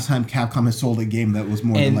was the last time Capcom has sold a game that was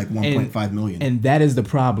more than like 1.5 million? And that is the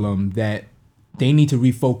problem, that they need to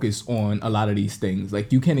refocus on a lot of these things.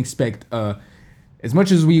 Like, you can't expect, as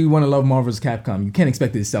much as we want to love Marvel's Capcom, you can't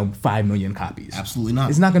expect it to sell 5 million copies. Absolutely not.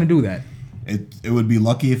 It's not going to do that. It would be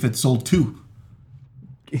lucky if it sold 2.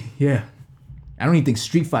 Yeah. I don't even think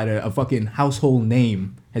Street Fighter, a fucking household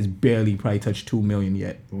name, has barely probably touched 2 million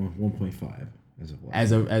yet. 1.5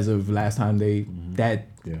 As of last time that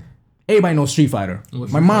yeah. everybody knows Street Fighter.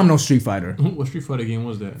 What's My Street mom Fighter? knows Street Fighter. What Street Fighter game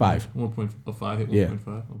was that? 5. 1.5 hit 1.5. Yeah.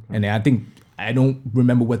 Okay. And I think I don't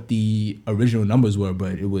remember what the original numbers were,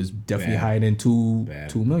 but it was definitely higher than 2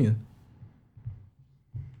 million.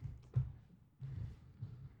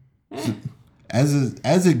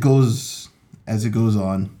 As it goes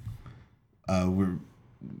on,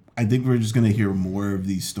 I think we're just gonna hear more of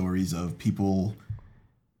these stories of people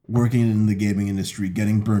working in the gaming industry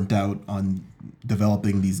getting burnt out on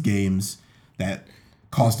developing these games that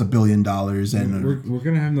cost $1 billion, and We're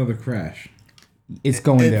gonna have another crash. It's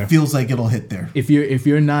going there. It feels like it'll hit there. If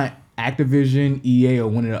you're not Activision, EA, or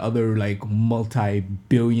one of the other like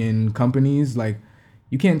multi-billion companies, like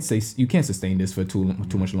you can't sustain this for too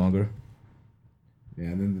much longer. Yeah,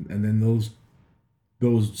 and then those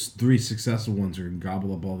 3 successful ones are gonna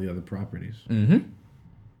gobble up all the other properties. Yep.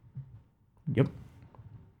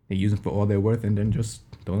 They use them for all they're worth and then just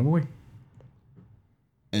throw them away.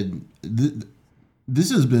 And this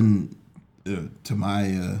has been, in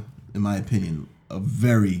my opinion, a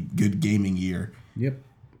very good gaming year. Yep.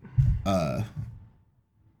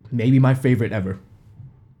 Maybe my favorite ever.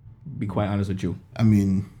 Be quite honest with you. I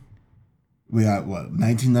mean, we got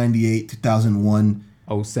 1998, 2001,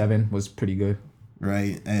 07 was pretty good.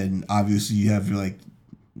 right? And obviously you have like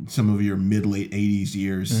some of your mid-late 80s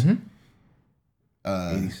years.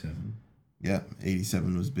 87. Yeah,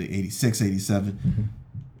 87 was big. 86, 87.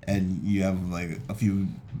 And you have like a few,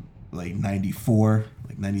 like 94,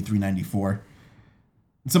 like 93, 94.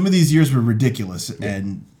 Some of these years were ridiculous. Yeah.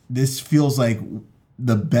 And this feels like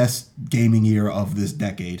the best gaming year of this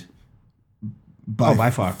decade.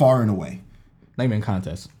 By far. Far and away. Not even in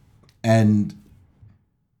contest. And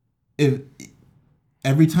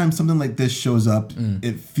every time something like this shows up,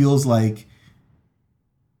 it feels like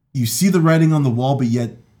you see the writing on the wall, but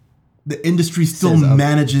yet the industry still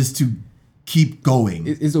manages to keep going.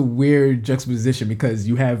 It's a weird juxtaposition because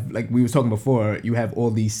you have, like we were talking before, you have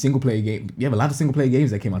all these single player games. You have a lot of single player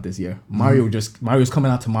games that came out this year. Mario's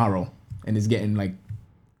coming out tomorrow and it's getting like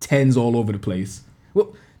 10s all over the place.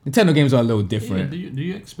 Well, Nintendo games are a little different. Yeah, do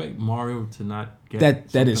you expect Mario to not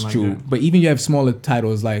get that is like true. that? But even you have smaller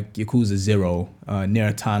titles like Yakuza 0, Nier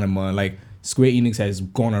Automata, like Square Enix has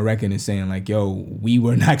gone on record and saying like, yo, we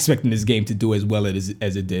were not expecting this game to do as well as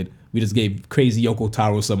it did. We just gave crazy Yoko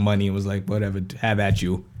Taro some money and was like, whatever, have at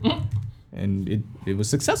you. And it was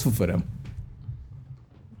successful for them.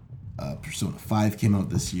 Persona 5 came out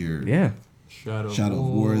this year. Yeah. Shadow of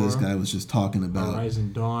War. This guy was just talking about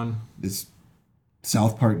Horizon Dawn. This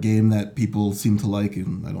South Park game that people seem to like,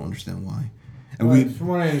 and I don't understand why. And from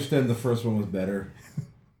what I understand, the first one was better.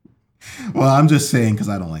 Well, I'm just saying because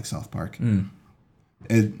I don't like South Park.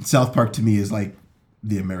 South Park to me is like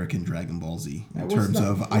the American Dragon Ball Z in terms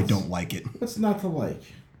of I don't like it. What's not to like?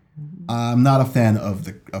 I'm not a fan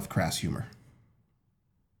of crass humor.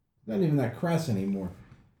 Not even that crass anymore.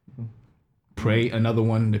 Prey, another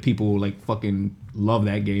one that people like fucking love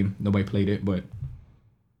that game. Nobody played it, but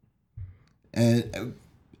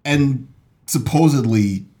and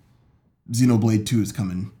supposedly Xenoblade 2 is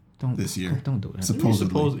coming this year. Don't do that.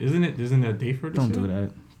 Supposedly. Isn't there a date for this? Don't do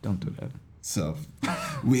that. Don't do that. So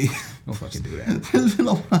Don't fucking do that. there's been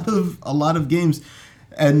a lot of games,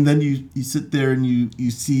 and then you sit there and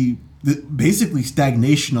you see basically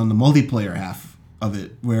stagnation on the multiplayer half of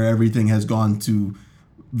it, where everything has gone to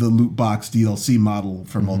the loot box DLC model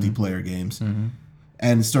for multiplayer games,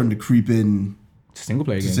 and it's starting to creep in Single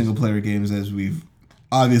player games as we've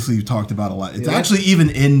obviously talked about a lot. It's actually even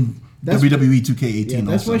in WWE 2K18. Yeah,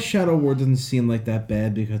 that's also. why Shadow War doesn't seem like that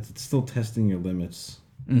bad, because it's still testing your limits.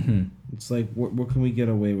 It's like, what can we get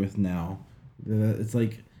away with now? It's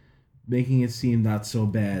like making it seem not so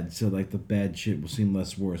bad, so like the bad shit will seem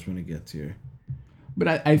less worse when it gets here.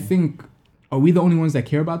 But I think, are we the only ones that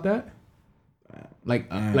care about that?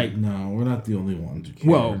 No, we're not the only ones who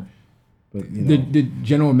care. Well, but you know, the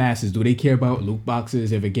general masses, do they care about loot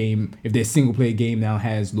boxes? If their single player game now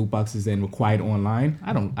has loot boxes and required online,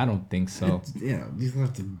 I don't think so. you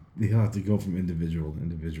have to go from individual to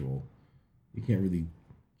individual. You can't really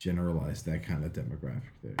generalize that kind of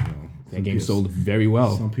demographic there. You know, That game sold very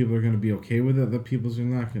well. Some people are going to be okay with it. Other people are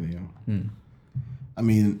not going to. You know. I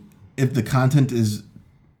mean, if the content is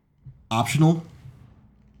optional,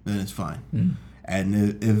 then it's fine. And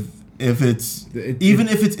if it's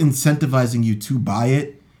incentivizing you to buy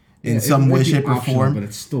it in some way, shape, or form, but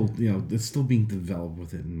it's still being developed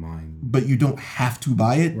with it in mind. But you don't have to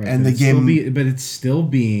buy it, Right, and the game. But it's still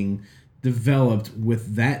being developed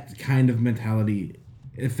with that kind of mentality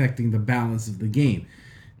affecting the balance of the game.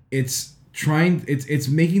 It's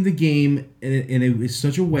making the game in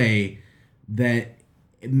such a way that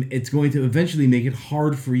it's going to eventually make it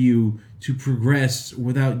hard for you to progress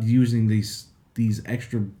without using these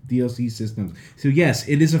extra DLC systems. So yes,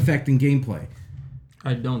 it is affecting gameplay.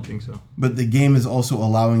 I don't think so. But the game is also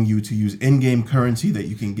allowing you to use in-game currency that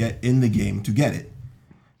you can get in the game to get it.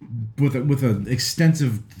 With an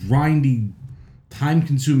extensive, grindy,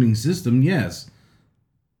 time-consuming system, yes.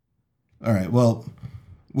 All right. Well,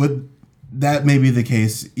 that may be the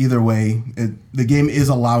case. Either way, the game is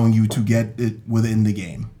allowing you to get it within the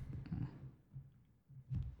game.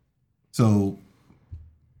 So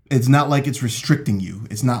it's not like it's restricting you.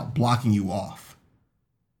 It's not blocking you off.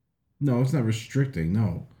 No, it's not restricting.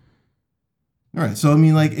 No. All right. So I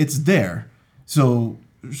mean, like, it's there. So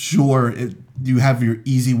sure, you have your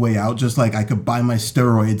easy way out. Just like I could buy my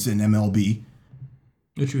steroids in MLB,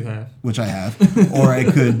 which I have,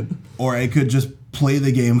 or I could just play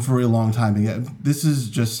the game for a long time. And this is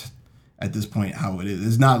just at this point how it is.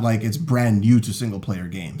 It's not like it's brand new to single player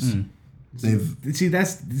games.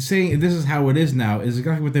 That's saying this is how it is now is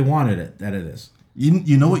exactly what they wanted that it is.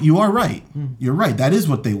 You know what? You are right. You're right. That is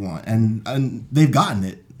what they want, and they've gotten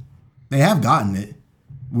it. They have gotten it.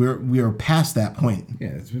 We are past that point. Yeah,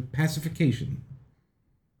 it's pacification.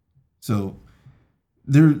 So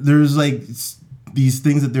there's like these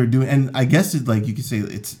things that they're doing, and I guess it's like you could say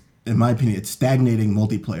it's, in my opinion, it's stagnating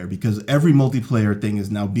multiplayer, because every multiplayer thing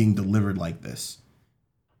is now being delivered like this,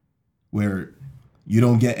 where you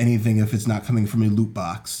don't get anything if it's not coming from a loot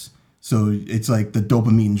box. So it's like the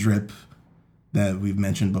dopamine drip that we've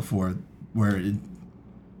mentioned before, where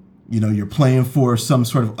you're playing for some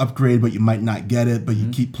sort of upgrade, but you might not get it, but you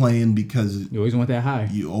keep playing because You always want that high.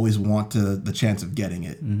 you always want the chance of getting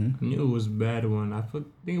it. I knew it was a bad one. I think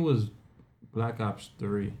it was Black Ops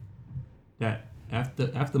 3. That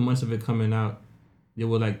after months of it coming out, there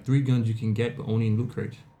were like 3 guns you can get, but only in loot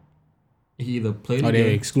crates. He either played the they're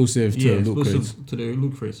game. exclusive to loot crates. To their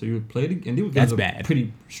loot crates. So you would play the and they That's were bad.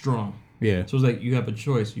 pretty strong. Yeah. So it's like you have a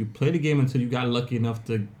choice. You play the game until you got lucky enough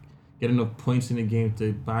to get enough points in the game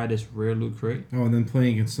to buy this rare loot crate. Oh, and then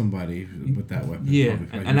playing against somebody with that weapon. Yeah,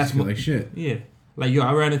 and that's like shit. Yeah, like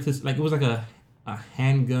I ran into like it was like a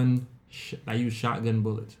handgun. I used shotgun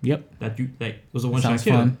bullets. Yep. That was a one shot Sounds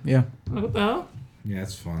kill. fun. Yeah. I'm like, what the hell? Yeah,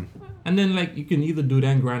 it's fun. And then like you can either do that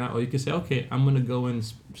and grind out, or you can say, okay, I'm gonna go and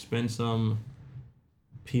spend some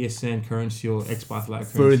PSN currency or Xbox Live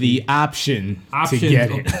currency For the option to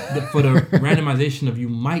get it. For the randomization of you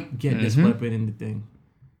might get this weapon in the thing.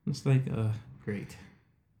 It's like, great.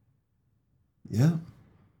 Yeah,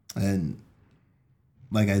 and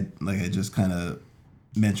like I just kind of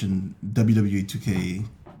mentioned, WWE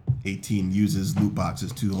 2K18 uses loot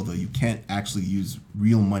boxes too, although you can't actually use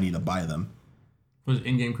real money to buy them. Was it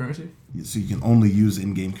in-game currency? So you can only use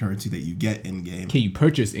in-game currency that you get in-game. Can you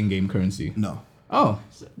purchase in-game currency? No. Oh,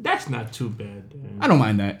 That's not too bad. I don't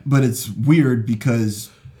mind that. But it's weird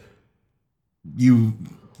because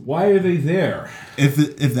Why are they there? if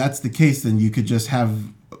that's the case, then you could just have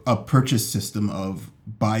a purchase system of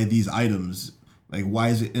buy these items. Like, why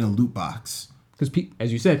is it in a loot box? Because,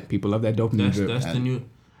 as you said, people love that dopamine drip. That's the new.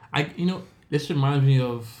 This reminds me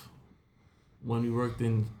of when we worked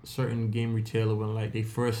in certain game retailer when like they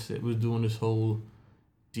first was doing this whole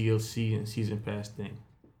DLC and season pass thing,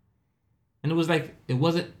 and it was like it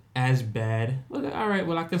wasn't as bad. But like, all right,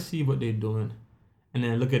 well I can see what they're doing, and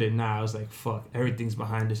then look at it now. It's like fuck, everything's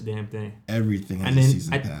behind this damn thing. Everything has And a then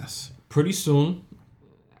season pass. Pretty soon,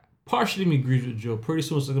 partially me agrees with Joe. Pretty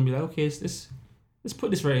soon it's gonna be like, okay, let's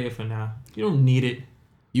put this right here for now. You don't need it.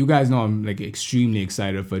 You guys know I'm like extremely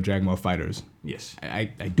excited for Dragon Ball Fighters. Yes. I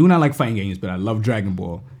do not like fighting games, but I love Dragon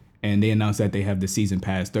Ball. And they announced that they have the season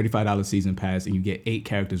pass, $35 season pass, and you get 8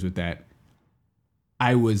 characters with that.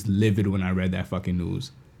 I was livid when I read that fucking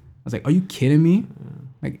news. I was like, are you kidding me?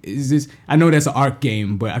 Like, is this... I know that's an ARC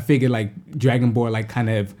game, but I figured like Dragon Ball like kind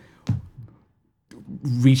of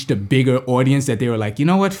reached a bigger audience that they were like, you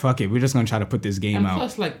know what? Fuck it. We're just going to try to put this game And out.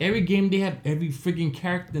 plus, like, every game, they have every freaking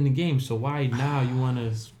character in the game. So why now you want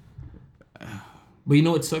to... But you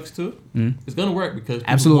know what sucks, too? It's going to work because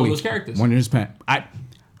people Absolutely. want those characters. 100%. I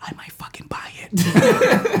might fucking buy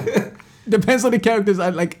it. Depends on the characters.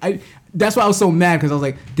 That's why I was so mad, because I was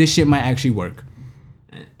like, this shit might actually work.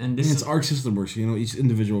 And this It's ARC system works. You know, each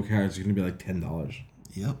individual character is going to be like $10.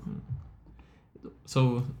 Yep.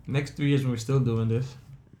 So, next 3 years when we're still doing this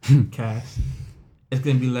cast, it's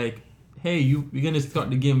going to be like, hey, you're going to start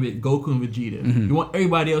the game with Goku and Vegeta. You want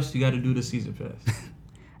everybody else, you got to do the season pass.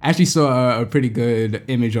 I actually saw a pretty good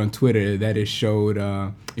image on Twitter that it showed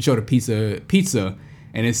a pizza,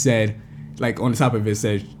 and it said, like on the top of it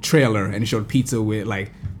said trailer, and it showed pizza with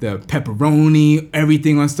like the pepperoni,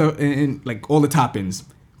 everything on stuff, and like all the toppings,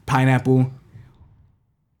 pineapple.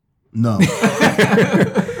 No.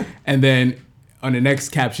 And then on the next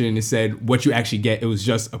caption it said what you actually get. It was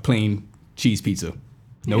just a plain cheese pizza,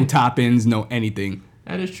 no toppings, no anything.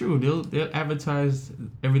 That is true. They'll advertise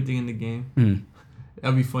everything in the game.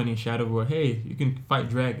 That'd be funny. Shadow War. Hey, you can fight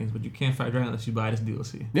dragons, but you can't fight dragons unless you buy this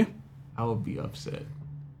DLC. Yeah, I would be upset.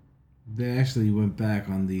 They actually went back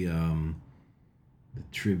on the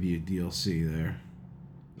tribute DLC there.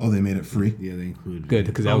 Oh, they made it free? Yeah, they included good,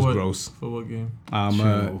 because that was gross. For what game?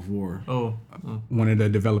 Shadow of War. Oh. One of the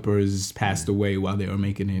developers passed away while they were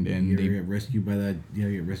making it, and You they ever get rescued by that? You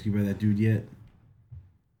ever get rescued by that dude yet?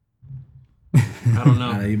 I don't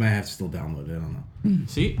know. You might have to still download it. I don't know.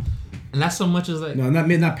 See? And that's so much as like... No,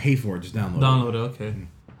 not pay for it. Just download it. Download it, okay.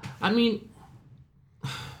 I mean,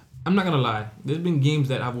 I'm not going to lie. There's been games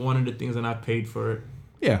that I've wanted the things and I've paid for it.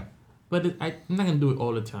 yeah. But I'm not going to do it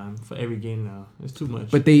all the time for every game now. It's too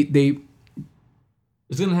much. But they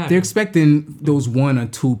it's going to happen. they're expecting those 1 or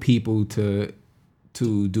 2 people to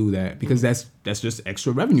do that, because that's just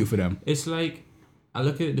extra revenue for them. It's like, I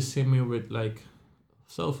look at it the same way with like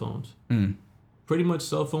cell phones. Pretty much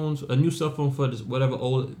cell phones, a new cell phone for this, whatever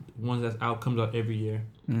old ones that's out comes out every year.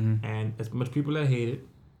 And as much people that hate it,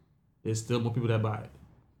 there's still more people that buy it.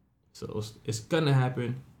 So it's going to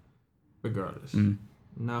happen regardless.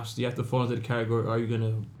 Now, so you have to fall into the category, are you going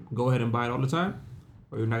to go ahead and buy it all the time?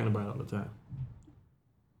 Or you're not going to buy it all the time?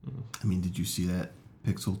 I mean, did you see that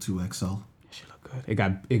Pixel 2 XL? It should look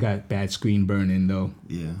good. It got bad screen burn-in though.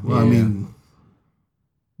 Yeah. Well, I mean,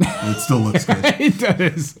 it still looks good. It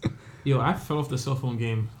does. Yo, I fell off the cell phone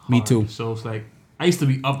game hard. Me too. So it's like, I used to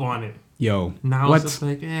be up on it. Yo, Now what? it's just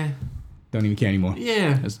like, Don't even care anymore.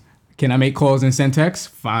 yeah. Can I make calls and send texts?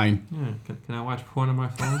 Fine. Yeah. Can I watch porn on my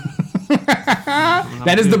phone?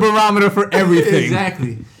 That is the barometer for everything.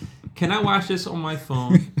 Exactly. Can I watch this on my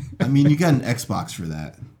phone I mean, you got an Xbox for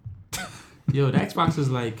that. Yo, the Xbox is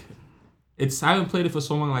like, I haven't played it for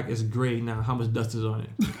so long. Like it's gray now. How much dust is on it?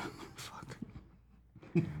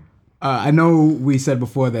 I know we said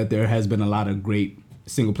before that there has been a lot of great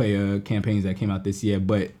single player campaigns that came out this year,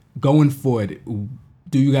 but going forward,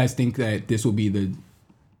 do you guys think that this will be the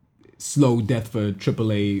slow death for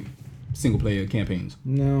AAA single player campaigns?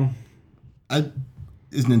 No.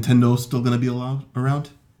 Is Nintendo still going to be around?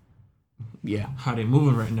 Yeah. How they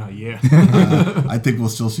moving right now? Yeah. I think we'll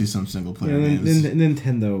still see some single player games.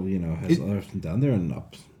 Nintendo, has ups and downs. They're on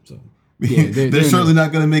ups. So Yeah, they're certainly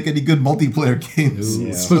not going to make any good multiplayer games. Yeah.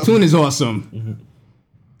 Splatoon is awesome. Mm-hmm.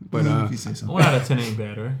 But if you say so. 1 out of 10 ain't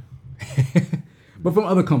bad, right? But from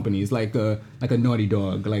other companies like a Naughty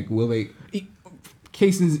Dog, like will they?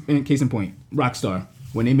 Case in point, Rockstar,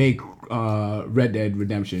 when they make Red Dead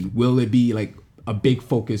Redemption, will it be like a big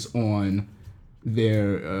focus on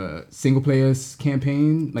their single players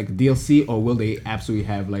campaign, like DLC, or will they absolutely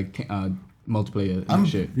have like multiplayer and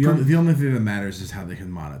shit? The only thing that matters is how they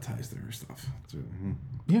can monetize their stuff. So,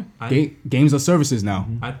 Yeah, games are services now.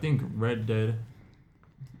 I think Red Dead,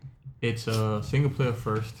 it's a single player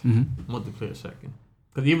first, multiplayer second.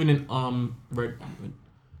 Because even in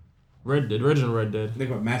Red Dead, original Red Dead. Think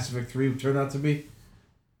what Mass Effect 3 turned out to be?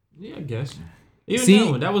 Yeah, I guess.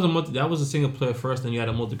 Even that was a single player first, and you had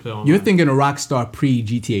a multiplayer online. You're thinking of Rockstar pre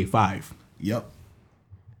GTA 5. Yep.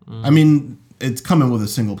 I mean, it's coming with a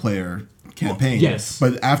single player campaign. Yes.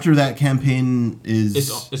 But after that campaign it's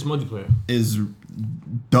multiplayer. is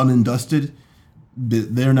done and dusted,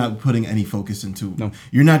 they're not putting any focus into. No.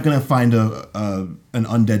 You're not gonna find an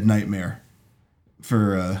undead nightmare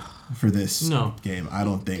for this game. I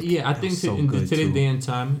don't think. Yeah, I think so in good, today's too. day and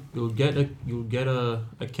time, you'll get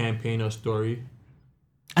a campaign or story.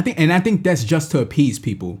 I think that's just to appease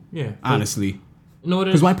people. Yeah. Honestly. No, it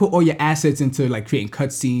is. Because why put all your assets into like creating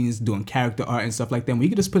cutscenes, doing character art and stuff like that? We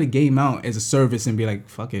could just put a game out as a service and be like,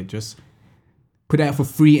 fuck it, just put that for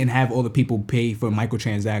free and have all the people pay for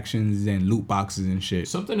microtransactions and loot boxes and shit.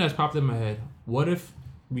 Something that's popped in my head. What if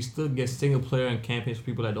we still get single player and campaigns for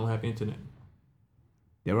people that don't have internet?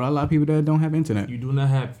 There are a lot of people that don't have internet. You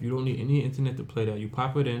don't need any internet to play that. You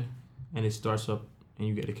pop it in and it starts up and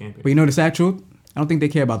you get the campaign. But you know the sad truth? I don't think they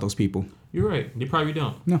care about those people. You're right. They probably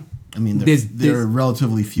don't. No. I mean, There's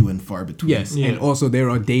relatively few and far between. Yes, Yeah. and also there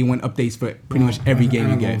are day one updates for pretty much every game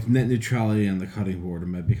you get. Net neutrality on the cutting board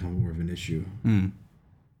might become more of an issue. I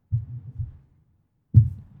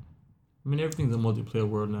mean, everything's a multiplayer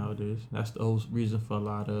world nowadays. That's the whole reason for a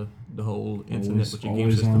lot of the whole internet with your game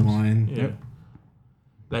Always systems. online. Yeah.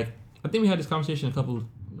 Like, I think we had this conversation a couple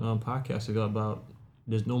podcasts ago about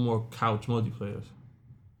there's no more couch multiplayers.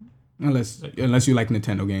 Unless you like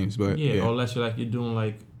Nintendo games, but Yeah, or unless you're doing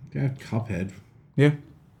like... Yeah, Cuphead. Yeah.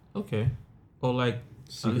 Okay. Or like,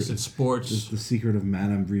 at least it's sports. The secret of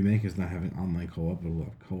Mana remake is not having online co-op, but we'll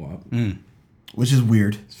have co-op. Which is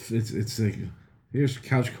weird. It's like, here's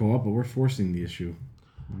couch co-op, but we're forcing the issue.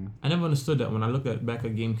 I never understood that when I looked back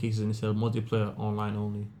at game cases and it said multiplayer online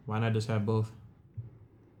only. Why not just have both?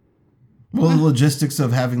 Well, the logistics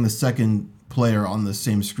of having the second player on the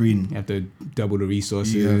same screen. You have to double the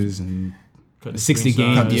resources and Cut the 60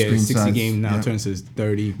 screen game. size. Yeah, 60 size, game now yeah. turns to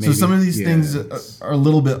 30. Maybe. So some of these things it's- are a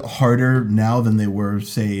little bit harder now than they were,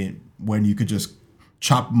 say, when you could just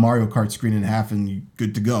chop Mario Kart screen in half and you're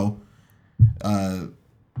good to go.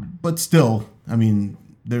 But still, I mean,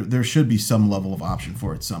 there should be some level of option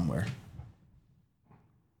for it somewhere.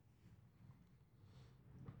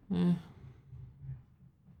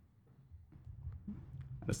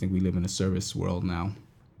 I just think we live in a service world now.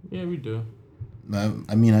 Yeah, we do.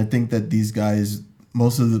 I mean, I think that these guys,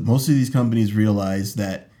 most of these companies realize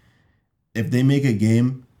that if they make a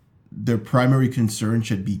game, their primary concern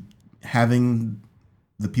should be having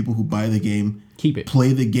the people who buy the game Keep it.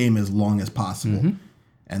 play the game as long as possible.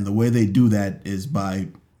 And the way they do that is by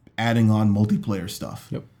adding on multiplayer stuff.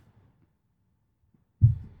 Yep.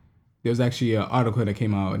 There was actually an article that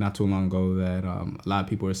came out not too long ago that a lot of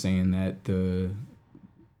people are saying that the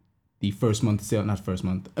first month sale, not first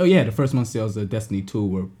month. Oh yeah, the first month sales of Destiny 2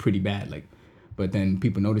 were pretty bad. Like, but then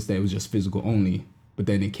people noticed that it was just physical only. But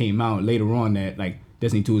then it came out later on that like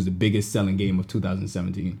Destiny 2 is the biggest selling game of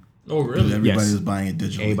 2017. Oh, really? Everybody Yes. is buying it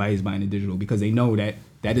digitally. Everybody's buying it digital because they know that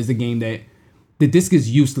that is a game that the disc is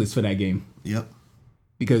useless for that game. Yep.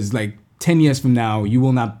 Because like 10 years from now, you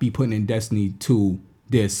will not be putting in Destiny 2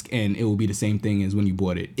 disc and it will be the same thing as when you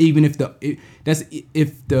bought it. Even if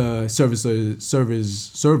if the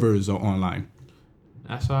servers are online.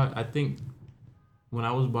 That's how I think when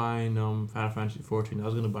I was buying Final Fantasy 14, I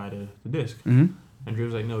was gonna buy the disc, and Drew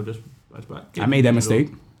was like, "No, just buy." I made that mistake.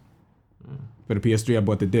 For the PS3, I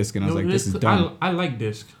bought the disc, and I was like, this is dumb. I like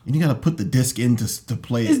disc. You gotta put the disc in to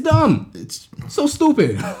play It's it. dumb. It's So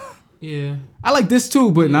stupid. Yeah. I like this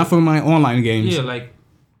too, but not for my online games. Yeah, like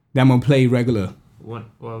That I'm gonna play regular. well,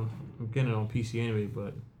 I'm getting it on PC anyway,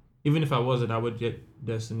 but even if I wasn't, I would get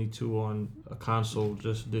Destiny 2 on a console,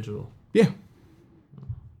 just digital. Yeah.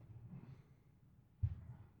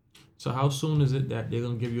 So how soon is it that they're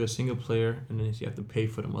gonna give you a single player and then you have to pay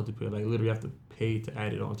for the multiplayer? Like literally, you have to pay to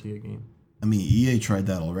add it onto your game. I mean, EA tried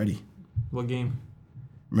that already. What game?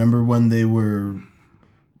 Remember when they were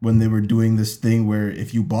doing this thing where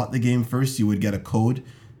if you bought the game first, you would get a code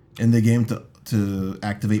in the game to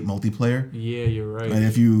activate multiplayer. Yeah, you're right. And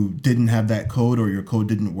if you didn't have that code or your code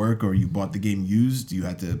didn't work or you bought the game used, you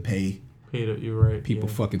had to pay. You're right. People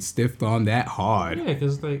yeah. fucking stiffed on that hard. Yeah,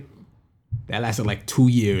 because like That lasted like 2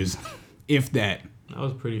 years, if that.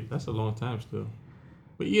 that's a long time still.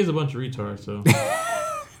 But he is a bunch of retards, so.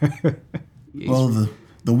 Well,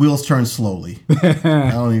 the wheels turn slowly.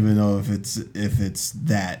 I don't even know if it's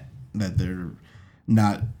that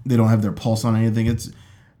they don't have their pulse on anything.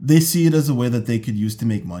 They see it as a way that they could use to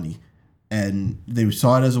make money, and they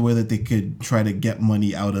saw it as a way that they could try to get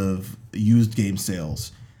money out of used game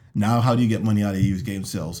sales. Now, how do you get money out of used game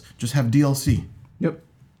sales? Just have DLC. Yep.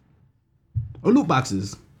 Or loot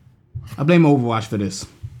boxes. I blame Overwatch for this.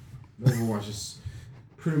 Overwatch is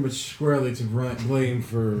pretty much squarely to blame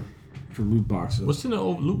for loot boxes. What's in the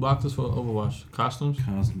loot boxes for Overwatch? Costumes?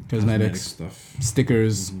 Cosmetics, stuff.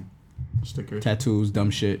 stickers, Stickers. tattoos,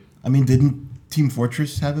 dumb shit. I mean, didn't Team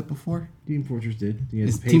Fortress have it before? Team Fortress did. You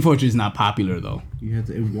had to pay Team Fortress is not popular though. You had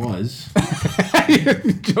to. It was.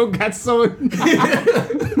 Joe got so.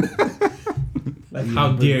 Like,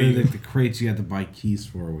 how dare you? The crates you had to buy keys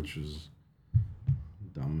for, which was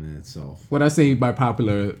dumb in itself. What I say by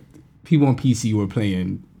popular, people on PC were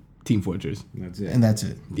playing Team Fortress. That's it. And that's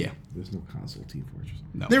it. Yeah. There's no console Team Fortress.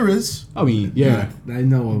 No. There is. I mean, yeah. I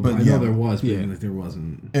know. But I yeah. know there was, but Yeah. like there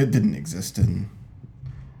wasn't. It didn't exist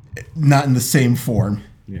not in the same form.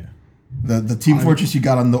 Yeah. The Team Fortress you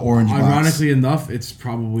got on the orange box. Ironically enough, it's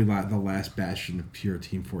probably like the last bastion of pure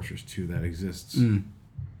Team Fortress 2 that exists.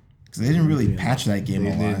 Because they didn't really patch that game a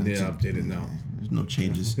lot. They updated no. There's no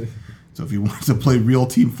changes. So if you want to play real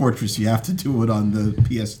Team Fortress, you have to do it on the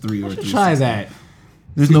PS3 or 360. Try that.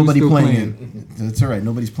 There's People nobody still playing playing. it. That's all right.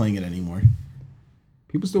 Nobody's playing it anymore.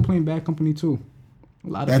 People still playing Bad Company too. A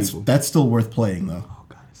lot of people. That's still worth playing though. Oh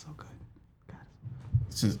god, it's so good.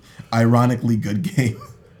 It's just ironically good game.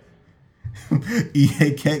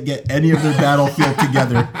 EA can't get any of their Battlefield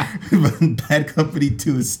together, but Bad Company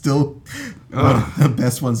 2 is still one of the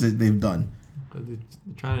best ones that they've done. They're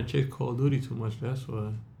trying to chase Call of Duty too much. That's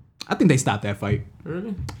why. I think they stopped that fight.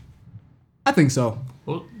 Really? I think so.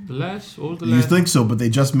 What was the last? You think so, but they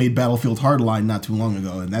just made Battlefield Hardline not too long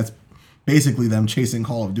ago, and that's basically them chasing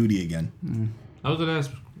Call of Duty again. That was the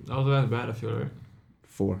last Battlefield,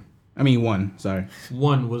 right? 1. Sorry.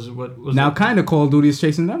 One was what was Now, it? kind of Call of Duty is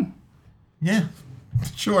chasing them. Yeah,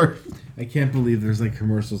 sure. I can't believe there's like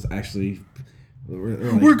commercials actually. Or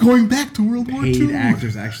like We're going back to World War paid II.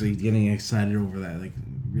 actors actually getting excited over that. Like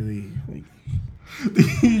really, like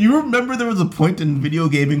You remember there was a point in video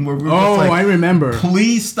gaming where we were just like, I remember.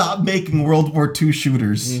 please stop making World War II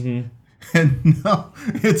shooters. And now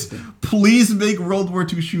it's please make World War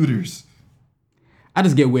II shooters. I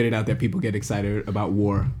just get weirded out that people get excited about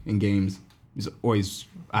war in games. It's always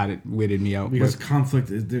weirded me out. because But conflict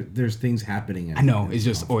is there's things happening. I know it's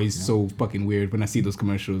just always so fucking weird when I see those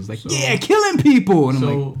commercials. Like, yeah, killing people, and I'm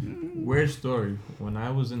So like, weird story. When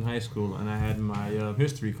I was in high school and I had my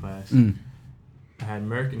history class, I had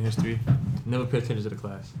American history. Never paid attention to the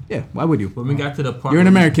class. yeah, why would you? When we got to the part, You're an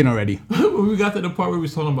American already. when we got to the part where we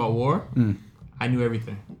was talking about war, I knew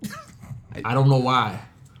everything. I don't know why.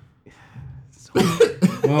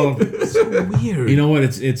 Well, So weird. you know what?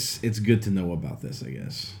 It's good to know about this. I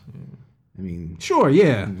guess. I mean, Sure,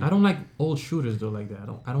 yeah. I don't like old shooters though like that.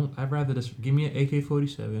 I don't. I'd rather just give me an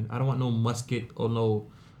AK-47. I don't want no musket or no.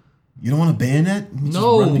 You don't want a bayonet? You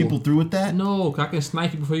No. Just run people through with that? No, 'cause I can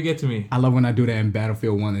snipe you before you get to me. I love when I do that in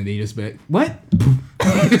Battlefield 1 and they just be what?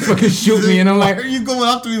 They fucking shoot me and I'm Why like, are you going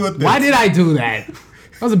after me with this? why did I do that?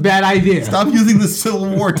 That was a bad idea. Stop using the Civil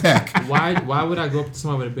War tech. Why would I go up to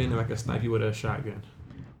somebody with a bayonet if I can snipe you with a shotgun?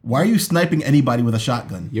 Why are you sniping anybody with a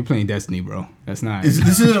shotgun? You're playing Destiny, bro. That's not.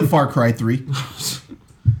 This isn't Far Cry 3.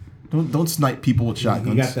 Don't snipe people with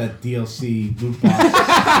shotguns. you got that DLC loot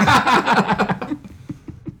box.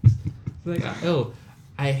 Like,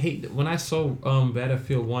 I hate when I saw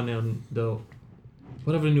Battlefield 1 and the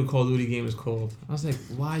whatever the new Call of Duty game is called. I was like,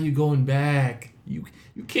 why are you going back? You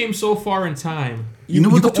came so far in time. You know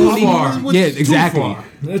what the too only far. was Yeah, too exactly. far.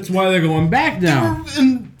 That's why they're going back now.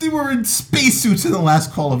 They were in spacesuits in the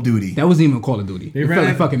last Call of Duty. That wasn't even Call of Duty. It felt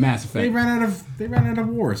like fucking Mass They Effect. ran out of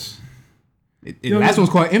wars. The last one was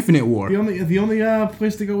called Infinite War. The only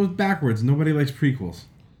place to go was backwards. Nobody likes prequels.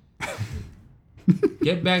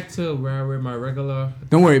 Get back to where I wear my regular.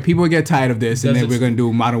 Don't worry, people will get tired of this, and then we're gonna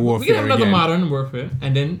do Modern We Warfare get another again. Modern Warfare,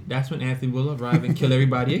 and then that's when Anthony will arrive and kill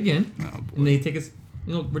everybody again, and then he take his,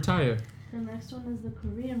 retire. The next one is the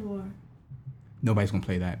Korean War. Nobody's gonna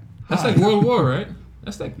play that. That's like World War, right?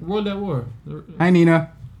 That's like World at War. Hi,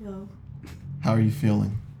 Nina. Yo, How are you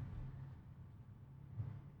feeling?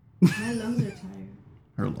 my lungs are tired.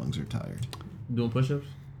 Her lungs are tired. Doing push-ups.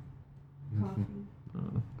 Coffee.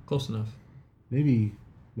 Close enough. Maybe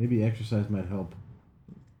exercise might help.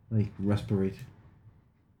 Like respirate.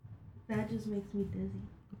 That just makes me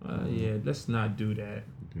dizzy. Yeah, let's not do that.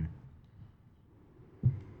 Okay.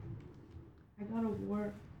 I got a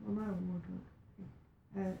war. Well, not a war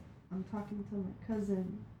drug. I'm talking to my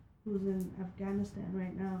cousin who's in Afghanistan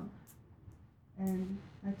right now. And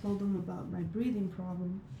I told him about my breathing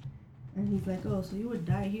problem. And he's like, oh, so you would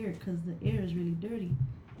die here because the air is really dirty.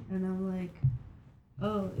 And I'm like,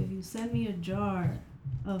 oh, if you send me a jar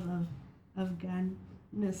of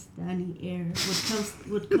Afghanistani air,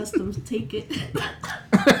 would customs take it?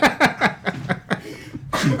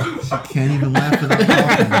 She can't even laugh without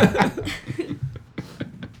talking.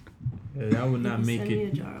 Yeah, that would not If you make send me a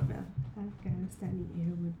it. jar of Afghanistani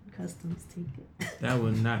air, would customs take it? That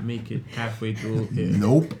would not make it halfway through. Here.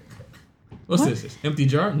 Nope. What's this? Empty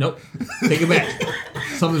jar? Nope. Take it back.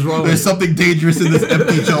 Something's wrong There's with it. something dangerous in this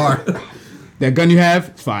empty jar. That gun you have,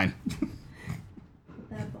 it's fine.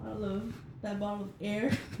 That bottle of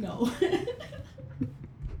air? No.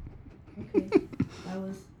 Okay. That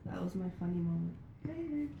was my funny moment.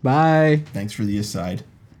 Later. Bye. Thanks for the aside.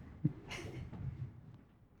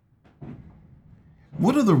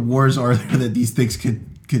 What other wars are there that these things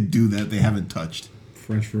could do that they haven't touched?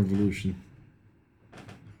 French Revolution.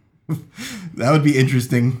 That would be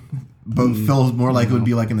interesting, but feels more like it would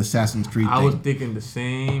be like an Assassin's Creed I thing. was thinking the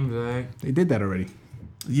same exact. They did that already.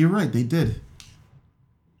 You're right, they did.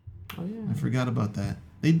 Oh yeah. I forgot about that.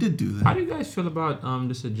 They did do How that. do you guys feel about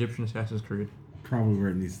this Egyptian Assassin's Creed? Probably where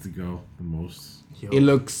it needs to go the most. Yo, It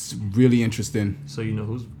looks really interesting. so you know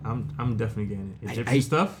who's I'm definitely getting it. Egyptian I-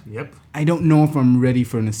 stuff? Yep. I don't know if I'm ready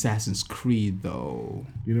for an Assassin's Creed though.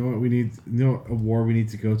 You know what we need? You know a war we need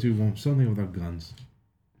to go to? Well, something without guns.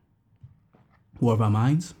 War of Our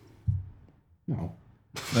Minds? No.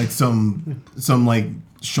 Like some like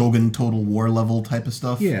Shogun Total War level type of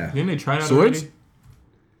stuff. Yeah. Didn't they try that Swords? already?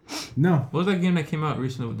 No. What was that game that came out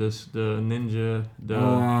recently with this? The ninja.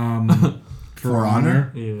 For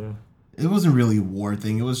Honor? Yeah. It wasn't really a war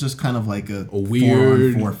thing. It was just kind of like a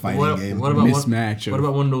weird 4-on-4 fighting What, game. what about Mismatch What of-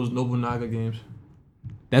 about one of those Nobunaga games?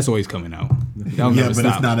 That's always coming out. That'll Yeah, never but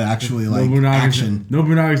stop. it's not actually like action.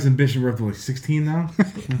 Nobunaga's ambition. We're up to like 16 now.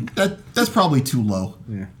 That's probably too low.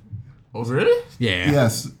 Yeah. Oh really? Yeah.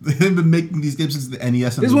 Yes, they've been making these games since the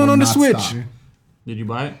NES. And There's they one will on the not Switch. stop. Did you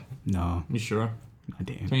buy it? No. You sure? Oh,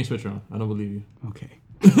 damn. Turn your Switch on. I don't believe you. Okay.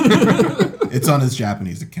 It's on his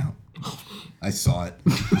Japanese account. I saw it.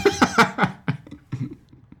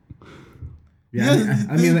 Yeah.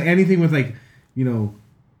 I mean, like, anything with like, you know,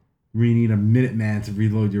 where you need a Minuteman to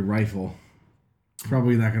reload your rifle,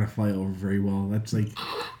 probably not gonna fly over very well. That's like.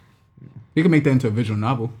 You can make that into a visual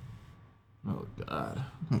novel. Oh god.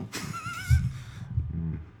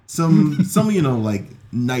 Some like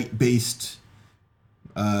night based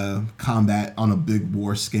combat on a big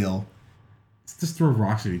war scale. Let's just throw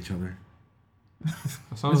rocks at each other.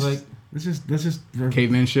 That sounds like Let's just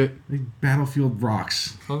Caveman shit. like battlefield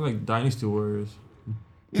rocks. Dynasty Warriors.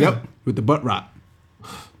 Yep. With the butt rock.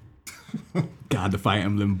 God, the Fire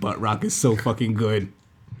Emblem butt rock is so fucking good.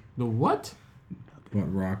 The what?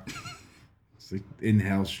 Butt rock. It's like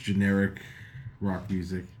in-house generic rock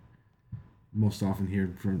music. Most often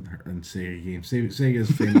heard from in Sega games. Sega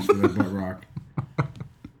is famous for that butt rock.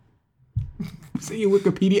 See your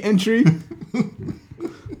Wikipedia entry.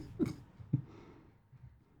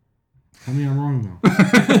 Tell me I'm wrong though.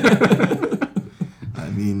 I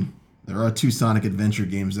mean, there are 2 Sonic Adventure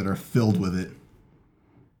games that are filled with it.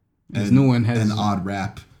 This And new one has an odd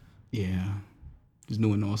rap. Yeah. This new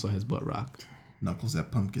one also has butt rock. Knuckles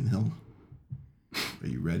at Pumpkin Hill. Are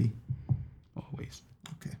you ready? Always.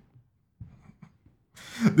 Okay.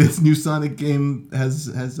 This new Sonic game has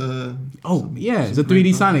a. Oh yeah, it's a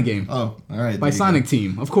 3D Sonic game Oh, all right. by there you Sonic go.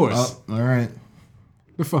 Team, of course. Oh, all right.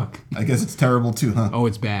 The fuck. I guess it's terrible too, huh? Oh,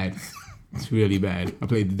 it's bad. It's really bad. I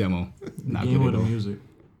played the demo. Not Game good with at the all. music.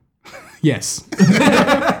 Yes.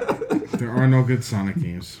 There are no good Sonic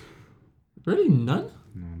games. Really, none.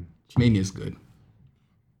 None. Mania's good.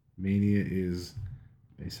 Mania is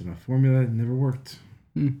based on a formula that never worked.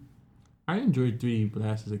 I enjoyed 3D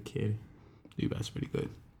Blast as a kid. Dude, that's pretty good.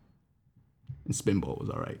 And Spinball was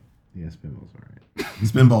alright. Yeah, Spinball's alright.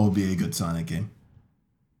 Spinball would be a good Sonic game.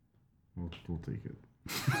 We'll take it.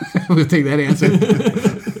 We'll take that answer.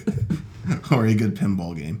 Or a good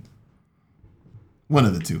pinball game. One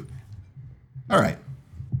of the two. All right.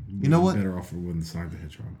 You know what? Better off with Sonic the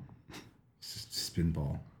Hedgehog. It's just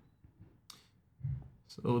Spinball.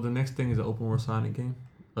 So the next thing is an open world Sonic game.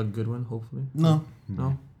 A good one, hopefully. No.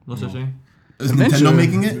 No such thing. Is Eventually- Nintendo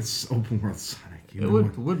making it? It's open world Sonic. You It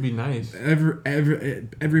know? would be nice.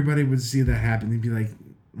 Everybody would see that happen and be like,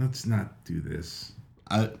 let's not do this.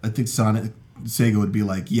 I think Sega would be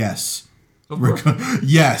like, yes. Of We're course.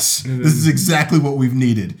 yes. This is exactly what we've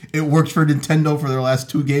needed. It worked for Nintendo for their last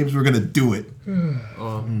 2 games. We're going to do it.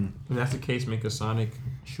 If that's the case, make a Sonic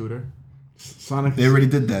shooter. Sonic. They already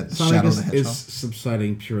did that. Sonic Shadow the is Hedgehog.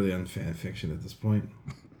 subsiding purely on fan fiction at this point.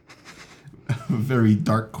 A very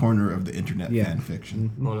dark corner of the internet Yeah. fan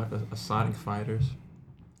fiction. Or like a Sonic Fighters.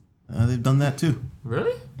 They've done that too.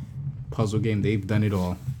 Really? Puzzle game, they've done it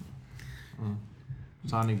all.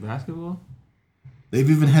 Sonic Basketball? They've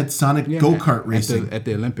even had Sonic go-kart racing. At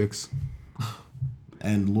the Olympics.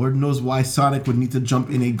 And Lord knows why Sonic would need to jump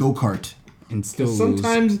in a go-kart. And still lose.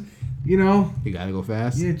 Sometimes, you know, You gotta go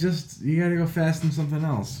fast. you gotta go fast in something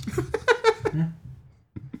else. Yeah.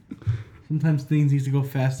 Sometimes things need to go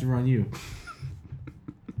faster on you.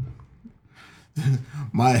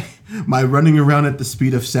 My running around at the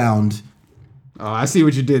speed of sound, Oh, I see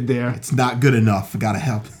what you did there. it's not good enough. I gotta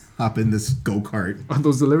hop in this go-kart. Are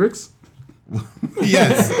those the lyrics?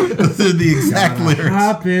 Yes, those are the exact lyrics.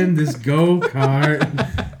 Hop in this go-kart.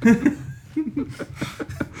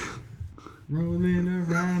 Rolling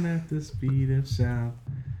around at the speed of sound.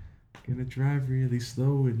 Gonna drive really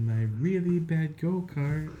slow in my really bad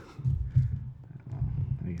go-kart.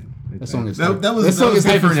 That song is That was song is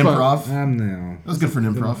good hype for as an fuck. improv. No. That was good for an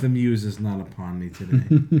improv. The muse is not upon me today.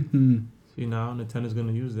 See, now Nintendo's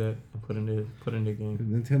gonna use that and put in the game.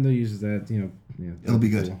 Nintendo uses that, you know. It'll be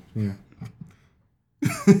good. Yeah.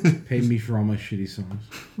 Pay me for all my shitty songs.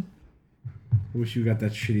 I wish you got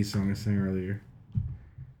that shitty song I sang earlier.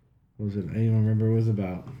 What was it? Anyone remember what it was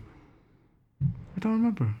about? I don't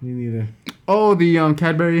remember. Me neither. Oh, the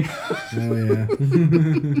Cadbury. Oh, yeah.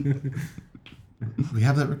 We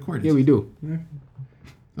have that recorded. Yeah, we do.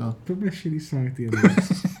 So Put my shitty song at the end of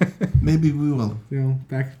this. maybe we will. You know,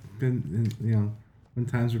 back then, you know, when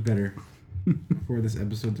times were better. Before this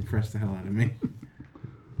episode depressed the hell out of me.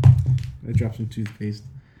 I dropped some toothpaste.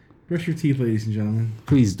 Brush your teeth, ladies and gentlemen.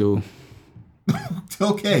 Please do.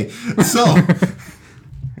 Okay, so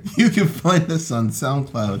you can find us on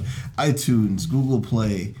SoundCloud, iTunes, Google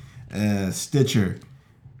Play, Stitcher.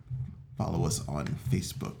 Follow us on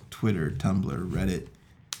Facebook, Twitter, Tumblr, Reddit.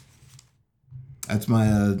 That's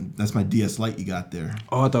my DS Lite you got there.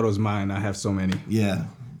 Oh, I thought it was mine. I have so many. Yeah,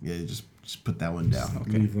 just put that one down.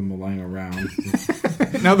 Leave them lying around.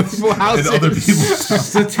 Now the full house. And other people's stuff.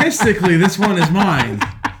 Statistically, this one is mine.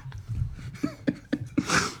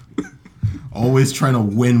 Always trying to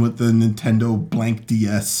win with the Nintendo blank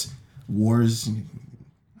DS wars.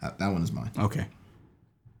 That one is mine. Okay.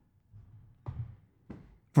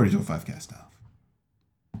 4205 cast off.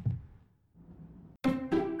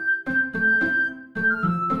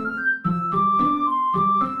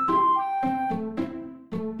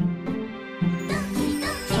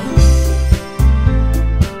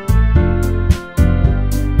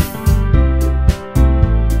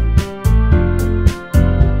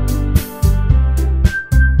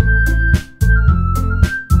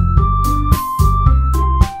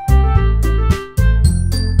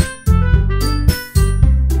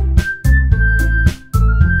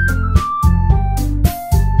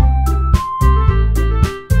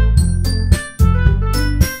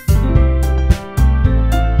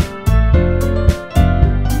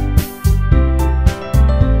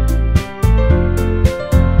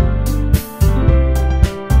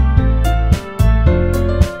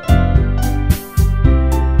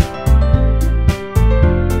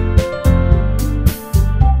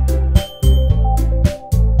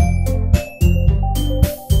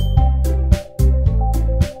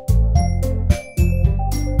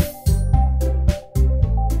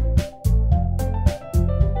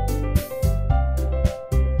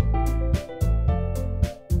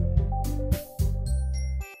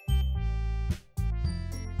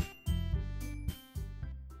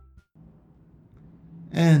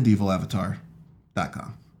 And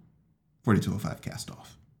evilavatar.com. 4205 cast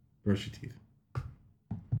off. Brush your teeth.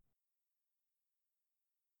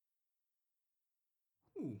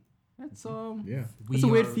 That's Yeah. that's a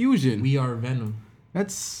weird fusion. We are Venom.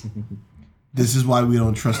 That's This is why we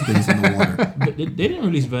don't trust things in the water. But they didn't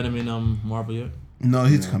release Venom in Marvel yet, No,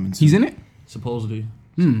 he's coming soon. he's in it. supposedly.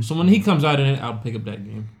 So when he comes out in it, I'll pick up that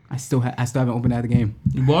game. I still haven't opened that game.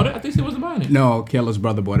 You bought it? I think he wasn't buying it. No, Kayla's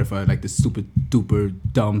brother bought it for like the super duper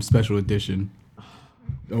dumb special edition.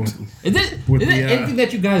 Oh, Is it With the, anything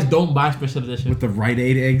that you guys don't buy special edition? with the Rite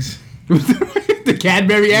Aid eggs. The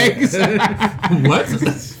Cadbury eggs. What?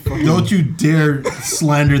 Don't you dare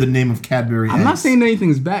slander the name of Cadbury I'm not eggs. saying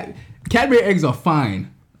anything's bad. Cadbury eggs are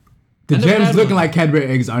fine. The I never gems had looking one. like Cadbury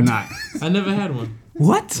eggs are not. I never had one.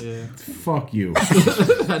 What? Yeah. Fuck you.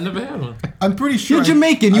 I never had one. I'm pretty sure. You're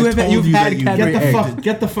Jamaican. You've told had you that Cadbury eggs.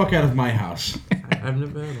 Get the fuck out of my house. I've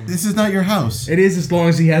never had one. This is not your house. It is as long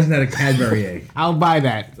as he hasn't had a Cadbury egg. I'll buy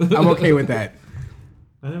that. I'm okay with that.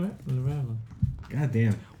 I never had one. God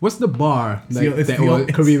damn. What's the bar the- it's that the all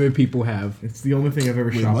old- Caribbean people have? It's the only thing I've ever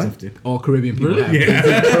Wait, shoplifted. All Caribbean people Really? have. Yeah. It's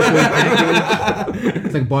like purple package.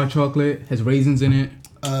 It's like bar chocolate. Has raisins in it.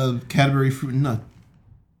 Cadbury fruit and nut.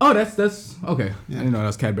 Oh, that's okay. Yeah. I didn't know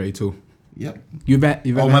that's Cadbury too. Yep. You've Oh,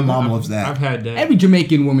 ever my had mom that? loves that. I've had that. Every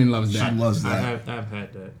Jamaican woman loves She that. loves that. I've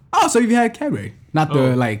had that. Oh, so you've had Cadbury, not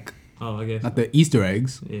the Oh. like, Oh, I guess. not the Easter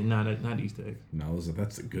eggs. Yeah, not Easter egg. No,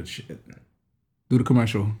 that's the good shit. Do the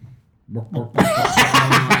commercial. Well,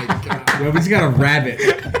 he's got a rabbit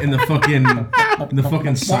in the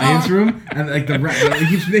fucking science room, and like the rabbit, he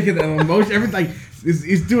keeps making that emotion. Everything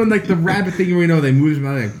he's doing like the rabbit thing where they move his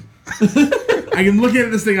mouth. Like, I can look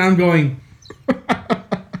at this thing. I'm going.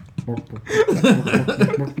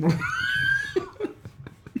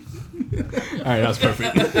 All right, that was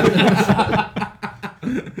perfect.